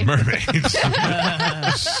Okay. was mermaids.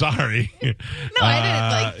 Sorry. No,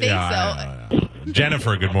 I didn't think so.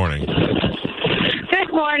 Jennifer, good morning.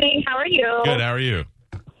 Good morning. How are you? Good. How are you?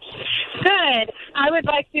 Good. I would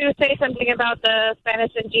like to say something about the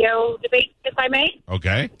Spanish and Geo debate, if I may.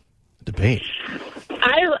 Okay. Debate.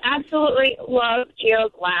 I absolutely love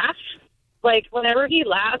Geo's laugh. Like, whenever he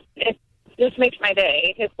laughs, it just makes my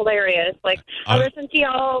day. It's hilarious. Like, I listen to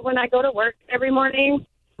y'all when I go to work every morning.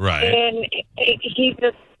 Right. And it's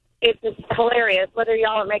just hilarious, whether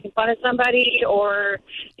y'all are making fun of somebody or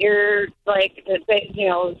you're, like,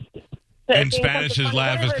 And Spanish's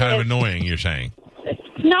laugh is kind of annoying, you're saying.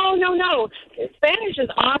 No. Spanish is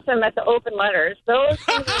awesome at the open letters. Those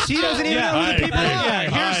She doesn't even know who the people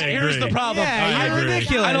are. Here's the problem. Yeah, you're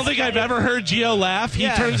ridiculous. I don't think I've ever heard Gio laugh. He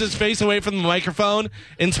turns his face away from the microphone.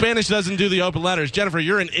 In Spanish, doesn't do the open letters. Jennifer,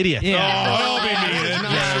 you're an idiot. Yeah. Don't be mean.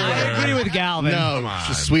 I agree with Galvin. No,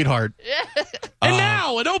 she's a sweetheart. And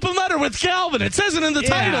now, an open letter with Galvin. It says it in the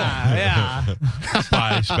title. Yeah.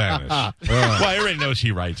 By Spanish. Well, everybody knows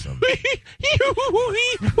he writes them.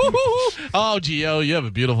 Oh, Gio, you have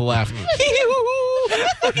a beautiful laugh. See,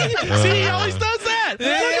 he always does that.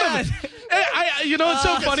 Yeah. You know what's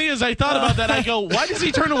so funny is I thought about that. I go, why does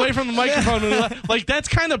he turn away from the microphone? And like, that's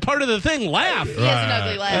kind of part of the thing. Laugh. He has an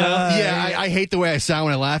ugly laugh. I hate the way I sound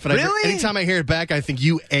when I laugh. And Really? anytime I hear it back, I think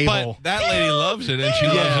you a-hole. But that lady loves it, and she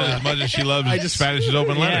loves it as much as she loves Spanish's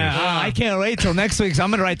open letters. Yeah, I can't wait till next week. So I'm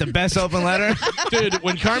going to write the best open letter. Dude,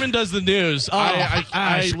 when Carmen does the news,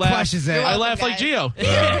 I she laugh. crushes it. I laugh like Gio.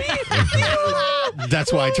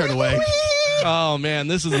 That's why I turn away. Oh, man,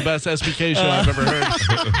 this is the best SBK show I've ever heard.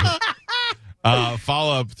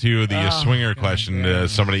 Follow up to the swinger question.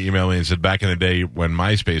 Somebody emailed me and said, back in the day when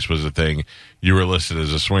MySpace was a thing, you were listed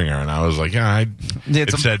as a swinger. And I was like,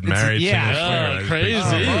 it said married singer swinger. Crazy.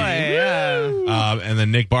 Oh, boy, yeah. And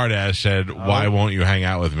then Nick Bardass said, why won't you hang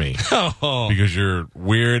out with me? Because you're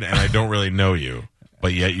weird and I don't really know you.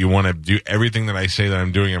 But yet you want to do everything that I say that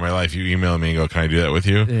I'm doing in my life. You email me and go, can I do that with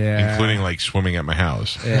you? Yeah. Including like swimming at my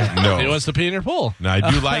house. Yeah. No. He wants to pee in your pool. No, I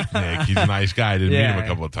do like Nick. He's a nice guy. I did meet him a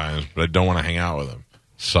couple of times, but I don't want to hang out with him.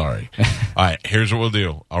 Sorry. All right, here's what we'll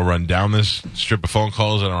do. I'll run down this strip of phone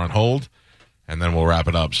calls that are on hold, and then we'll wrap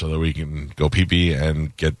it up so that we can go pee-pee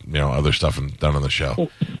and get other stuff done on the show.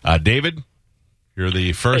 David, you're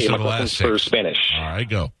the first of the last six. For Spanish. All right,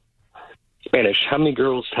 go. Spanish. How many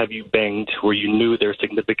girls have you banged where you knew their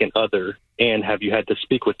significant other, and have you had to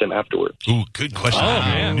speak with them afterwards? Ooh, good question.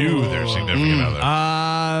 I knew their significant other.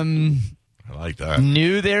 I like that.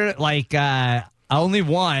 Knew there, only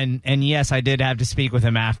one, and yes, I did have to speak with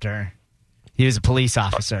him after. He was a police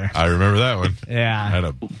officer. I remember that one.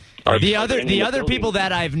 Yeah. The other people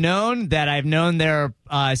that I've known their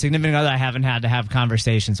significant other, I haven't had to have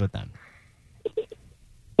conversations with them.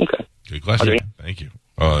 Okay. Good question. Thank you.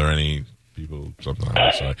 Are there any people? Something like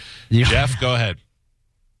that. Sorry. Jeff, go ahead.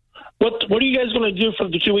 What are you guys going to do for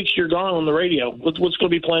the 2 weeks you're gone on the radio? What's going to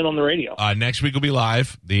be playing on the radio? Next week will be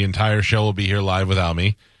live. The entire show will be here live without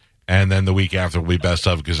me. And then the week after will be best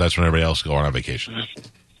of because that's when everybody else go on vacation.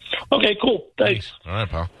 Okay, cool. Thanks. All right,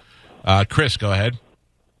 pal. Chris, go ahead.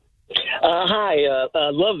 Hi.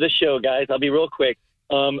 Love this show, guys. I'll be real quick.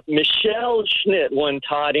 Michelle Schnitt,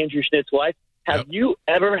 Andrew Schnitt's wife. Have you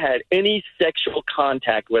ever had any sexual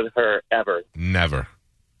contact with her ever? Never.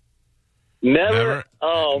 Never?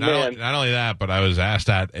 Oh, man. Not only that, but I was asked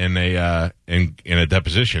that in a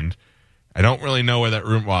deposition. I don't really know where that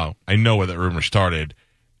rumor. Well, I know where that rumor started,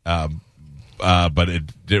 but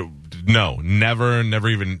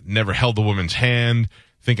never held the woman's hand.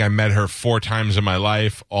 Think I met her 4 times in my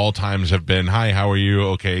life. All times have been, hi, how are you?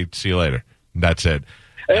 Okay, see you later. That's it.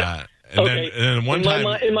 And then one time,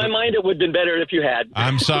 in my mind, it would have been better if you had.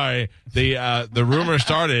 I'm sorry. The rumor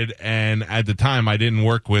started, and at the time, I didn't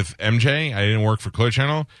work with MJ. I didn't work for Clear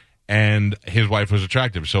Channel, and his wife was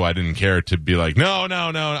attractive, so I didn't care to be like, no.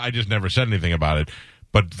 I just never said anything about it.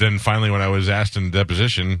 But then finally, when I was asked in the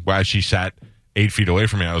deposition why she sat 8 feet away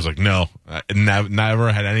from me, I was like, no.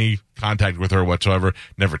 Never had any contact with her whatsoever.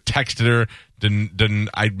 Never texted her. Didn't.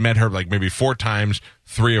 I met her like maybe 4 times,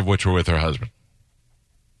 3 of which were with her husband.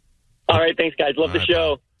 All right, thanks, guys. Love the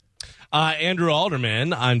show. Andrew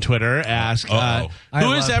Alderman on Twitter asked,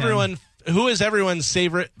 "Who is everyone's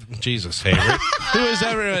favorite?" Jesus, favorite. Who is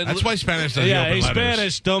everyone? That's why Spanish doesn't. Yeah, open he's letters.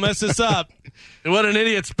 Spanish. Don't mess this up. What an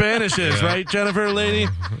idiot Spanish is, right, Jennifer, lady?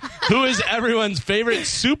 Who is everyone's favorite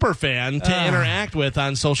super fan to interact with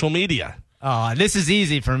on social media? Oh, this is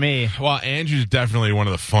easy for me. Well, Andrew's definitely one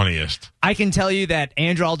of the funniest. I can tell you that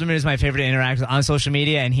Andrew Alderman is my favorite to interact with on social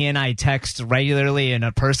media, and he and I text regularly in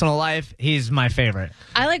a personal life. He's my favorite.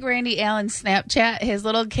 I like Randy Allen's Snapchat. His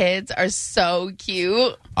little kids are so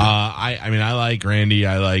cute. I like Randy.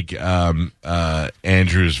 I like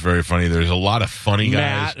Andrew's very funny. There's a lot of funny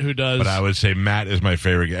guys. Matt, who does. But I would say Matt is my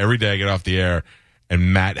favorite. Every day I get off the air,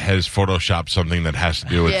 and Matt has photoshopped something that has to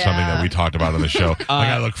do with something that we talked about on the show.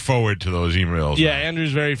 I look forward to those emails. Yeah,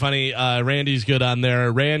 Andrew's very funny. Randy's good on there.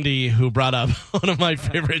 Randy, who brought up one of my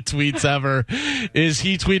favorite tweets ever, is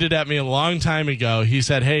he tweeted at me a long time ago. He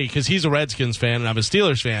said, hey, because he's a Redskins fan and I'm a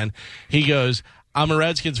Steelers fan. He goes, I'm a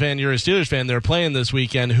Redskins fan, you're a Steelers fan. They're playing this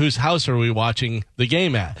weekend. Whose house are we watching the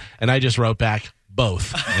game at? And I just wrote back,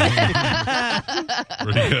 both.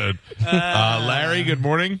 Pretty good. Larry, good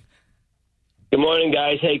morning. Good morning,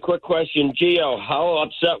 guys. Hey, quick question. Gio, how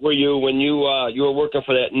upset were you when you were working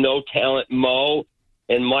for that no-talent Mo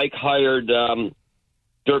and Mike hired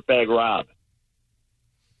Dirtbag Rob?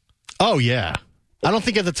 Oh, yeah. I don't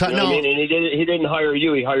think at the time. You know what I mean? And he didn't hire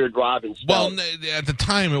you. He hired Rob instead. Well, at the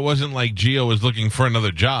time, it wasn't like Gio was looking for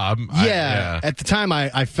another job. Yeah. At the time,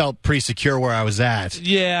 I felt pretty secure where I was at.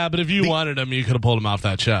 Yeah, but if you wanted him, you could have pulled him off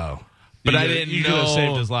that show. But I didn't know. You could have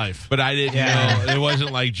saved his life. But I didn't know. It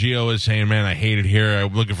wasn't like Gio was saying, man, I hate it here.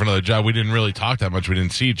 I'm looking for another job. We didn't really talk that much. We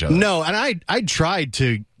didn't see each other. No, and I tried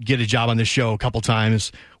to get a job on this show a couple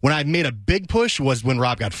times. When I made a big push was when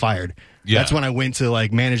Rob got fired. Yeah. That's when I went to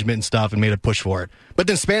like management and stuff and made a push for it. But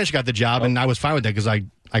then Spanish got the job, and I was fine with that because I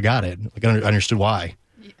got it. Like, I understood why.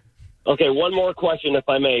 Okay, one more question, if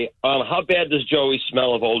I may. How bad does Joey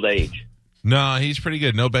smell of old age? No, he's pretty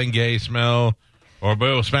good. No Bengay smell.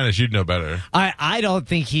 Or Spanish, you'd know better. I don't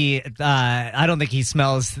think he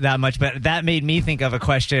smells that much better. That made me think of a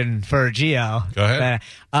question for Gio. Go ahead.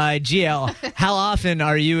 Gio, how often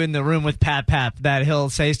are you in the room with Pap that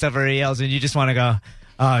he'll say stuff or he yells and you just want to go,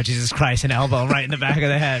 oh, Jesus Christ, an elbow right in the back of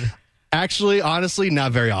the head? Actually, honestly,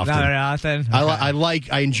 not very often. Not very often? Okay.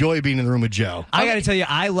 I enjoy being in the room with Joe. I got to tell you,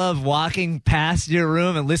 I love walking past your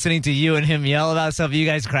room and listening to you and him yell about stuff. You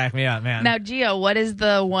guys crack me up, man. Now, Gio, what is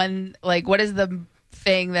the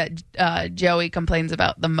thing that Joey complains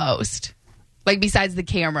about the most? Like, besides the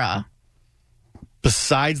camera?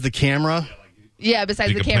 Besides the camera? Yeah,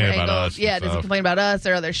 besides the camera angle. Yeah, does he complain about us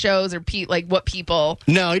or other shows or what people?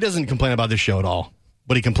 No, he doesn't complain about this show at all.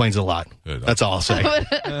 But he complains a lot. That's all I'll say.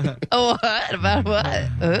 What? About what?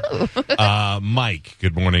 Ooh. Mike,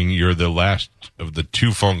 good morning. You're the last of the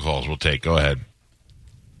 2 phone calls we'll take. Go ahead.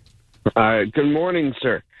 Good morning,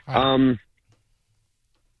 sir. Don't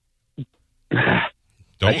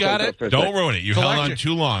ruin it. You held on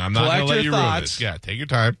too long. I'm not going to let you ruin this. Yeah, take your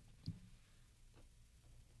time.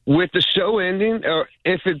 With the show ending, or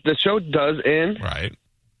if the show does end, right,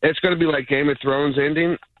 it's going to be like Game of Thrones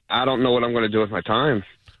ending. I don't know what I'm going to do with my time.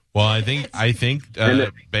 Well, I think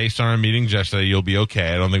based on our meetings yesterday, you'll be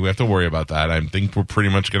okay. I don't think we have to worry about that. I think we're pretty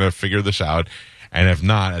much going to figure this out. And if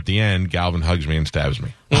not, at the end, Galvin hugs me and stabs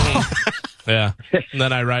me. Yeah. And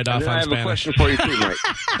then I ride off on Spanish. I have a question for you too,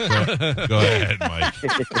 Mike. Go ahead,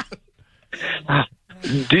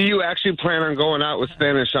 Mike. Do you actually plan on going out with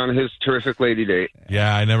Spanish on his terrific lady date?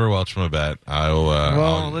 Yeah, I never welch from a bet.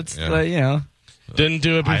 Didn't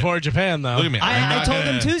do it before Japan, though. Look at me. I told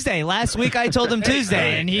him Tuesday. Last week I told him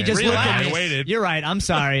Tuesday, and he just looked at me. I waited. You're right. I'm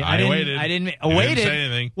sorry. I waited. I didn't say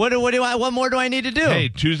anything. What more do I need to do? Hey,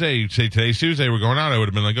 Tuesday. Say today's Tuesday. We're going out. I would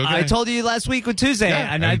have been like, okay. I told you last week with Tuesday,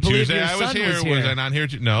 and I believe Tuesday your I son was here. Was I not here?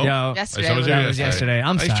 No. Yesterday. Was yesterday.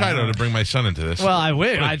 I'm sorry. I tried to bring my son into this. Well, I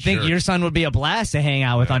would. I think your son would be a blast to hang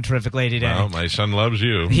out with on Terrific Lady Day. Well, my son loves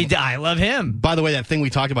you. I love him. By the way, that thing we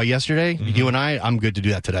talked about yesterday, you and I'm good to do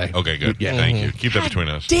that today. Okay, good. Yeah. Thank you. Keep that between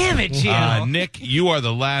us. Damn it, Gio. Nick, you are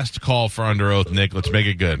the last call for Under Oath. Nick, let's make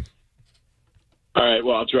it good. All right,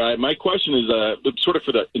 well, I'll try. My question is sort of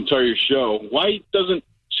for the entire show. Why doesn't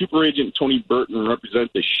Super Agent Tony Burton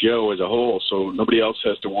represent the show as a whole so nobody else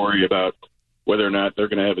has to worry about whether or not they're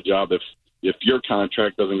going to have a job if your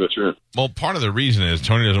contract doesn't go through? Well, part of the reason is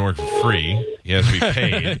Tony doesn't work for free. He has to be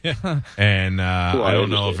paid. And I don't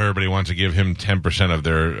know if everybody wants to give him 10%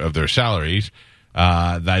 of their salaries.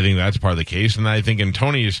 I think that's part of the case. And I think in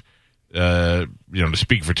Tony's, to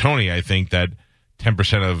speak for Tony, I think that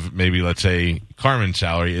 10% of maybe, let's say, Carmen's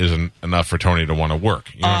salary isn't enough for Tony to want to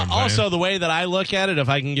work. You know what I'm also, saying? the way that I look at it, if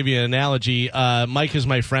I can give you an analogy, Mike is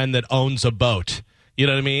my friend that owns a boat. You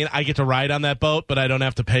know what I mean? I get to ride on that boat, but I don't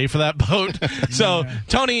have to pay for that boat. So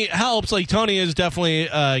Tony helps. Like, Tony is definitely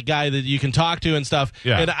a guy that you can talk to and stuff.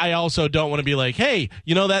 Yeah. And I also don't want to be like, hey,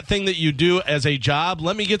 you know that thing that you do as a job?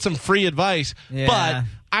 Let me get some free advice. Yeah. But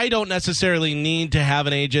I don't necessarily need to have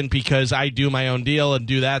an agent because I do my own deal and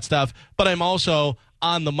do that stuff. But I'm also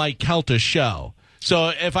on the Mike Calta show. So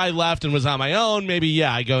if I left and was on my own, maybe,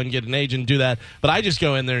 I go and get an agent and do that. But I just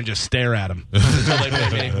go in there and just stare at them until they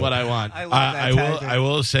pay me what I want. I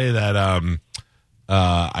will say that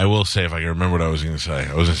I will say, if I can remember what I was going to say.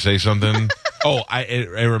 I was going to say something.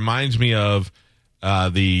 It reminds me of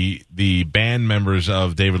the band members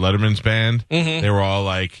of David Letterman's band. Mm-hmm. They were all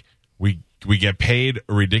like, we get paid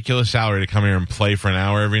a ridiculous salary to come here and play for an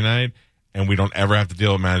hour every night. And we don't ever have to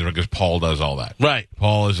deal with management because Paul does all that. Right.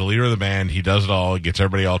 Paul is the leader of the band. He does it all, gets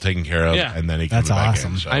everybody all taken care of, and then he comes back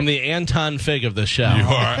in. So. I'm the Anton Fig of the show. You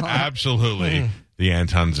are absolutely the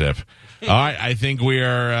Anton Zip. All right, I think we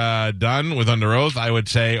are done with Under Oath. I would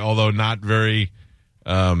say, although not very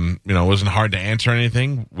It wasn't hard to answer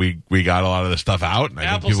anything. We got a lot of the stuff out. And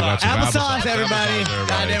I think people got some applesauce, everybody.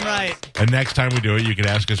 Goddamn right. And next time we do it, you can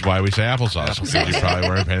ask us why we say applesauce. Because you probably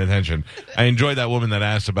weren't paying attention. I enjoyed that woman that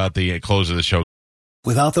asked about the close of the show.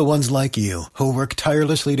 Without the ones like you, who work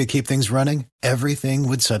tirelessly to keep things running, everything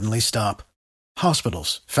would suddenly stop.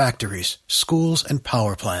 Hospitals, factories, schools, and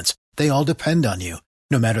power plants, they all depend on you.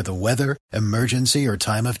 No matter the weather, emergency, or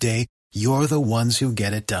time of day, you're the ones who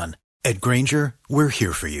get it done. At Grainger, we're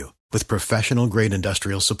here for you with professional-grade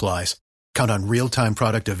industrial supplies. Count on real-time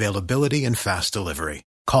product availability and fast delivery.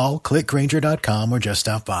 Call, click Grainger.com, or just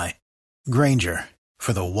stop by. Grainger,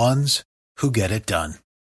 for the ones who get it done.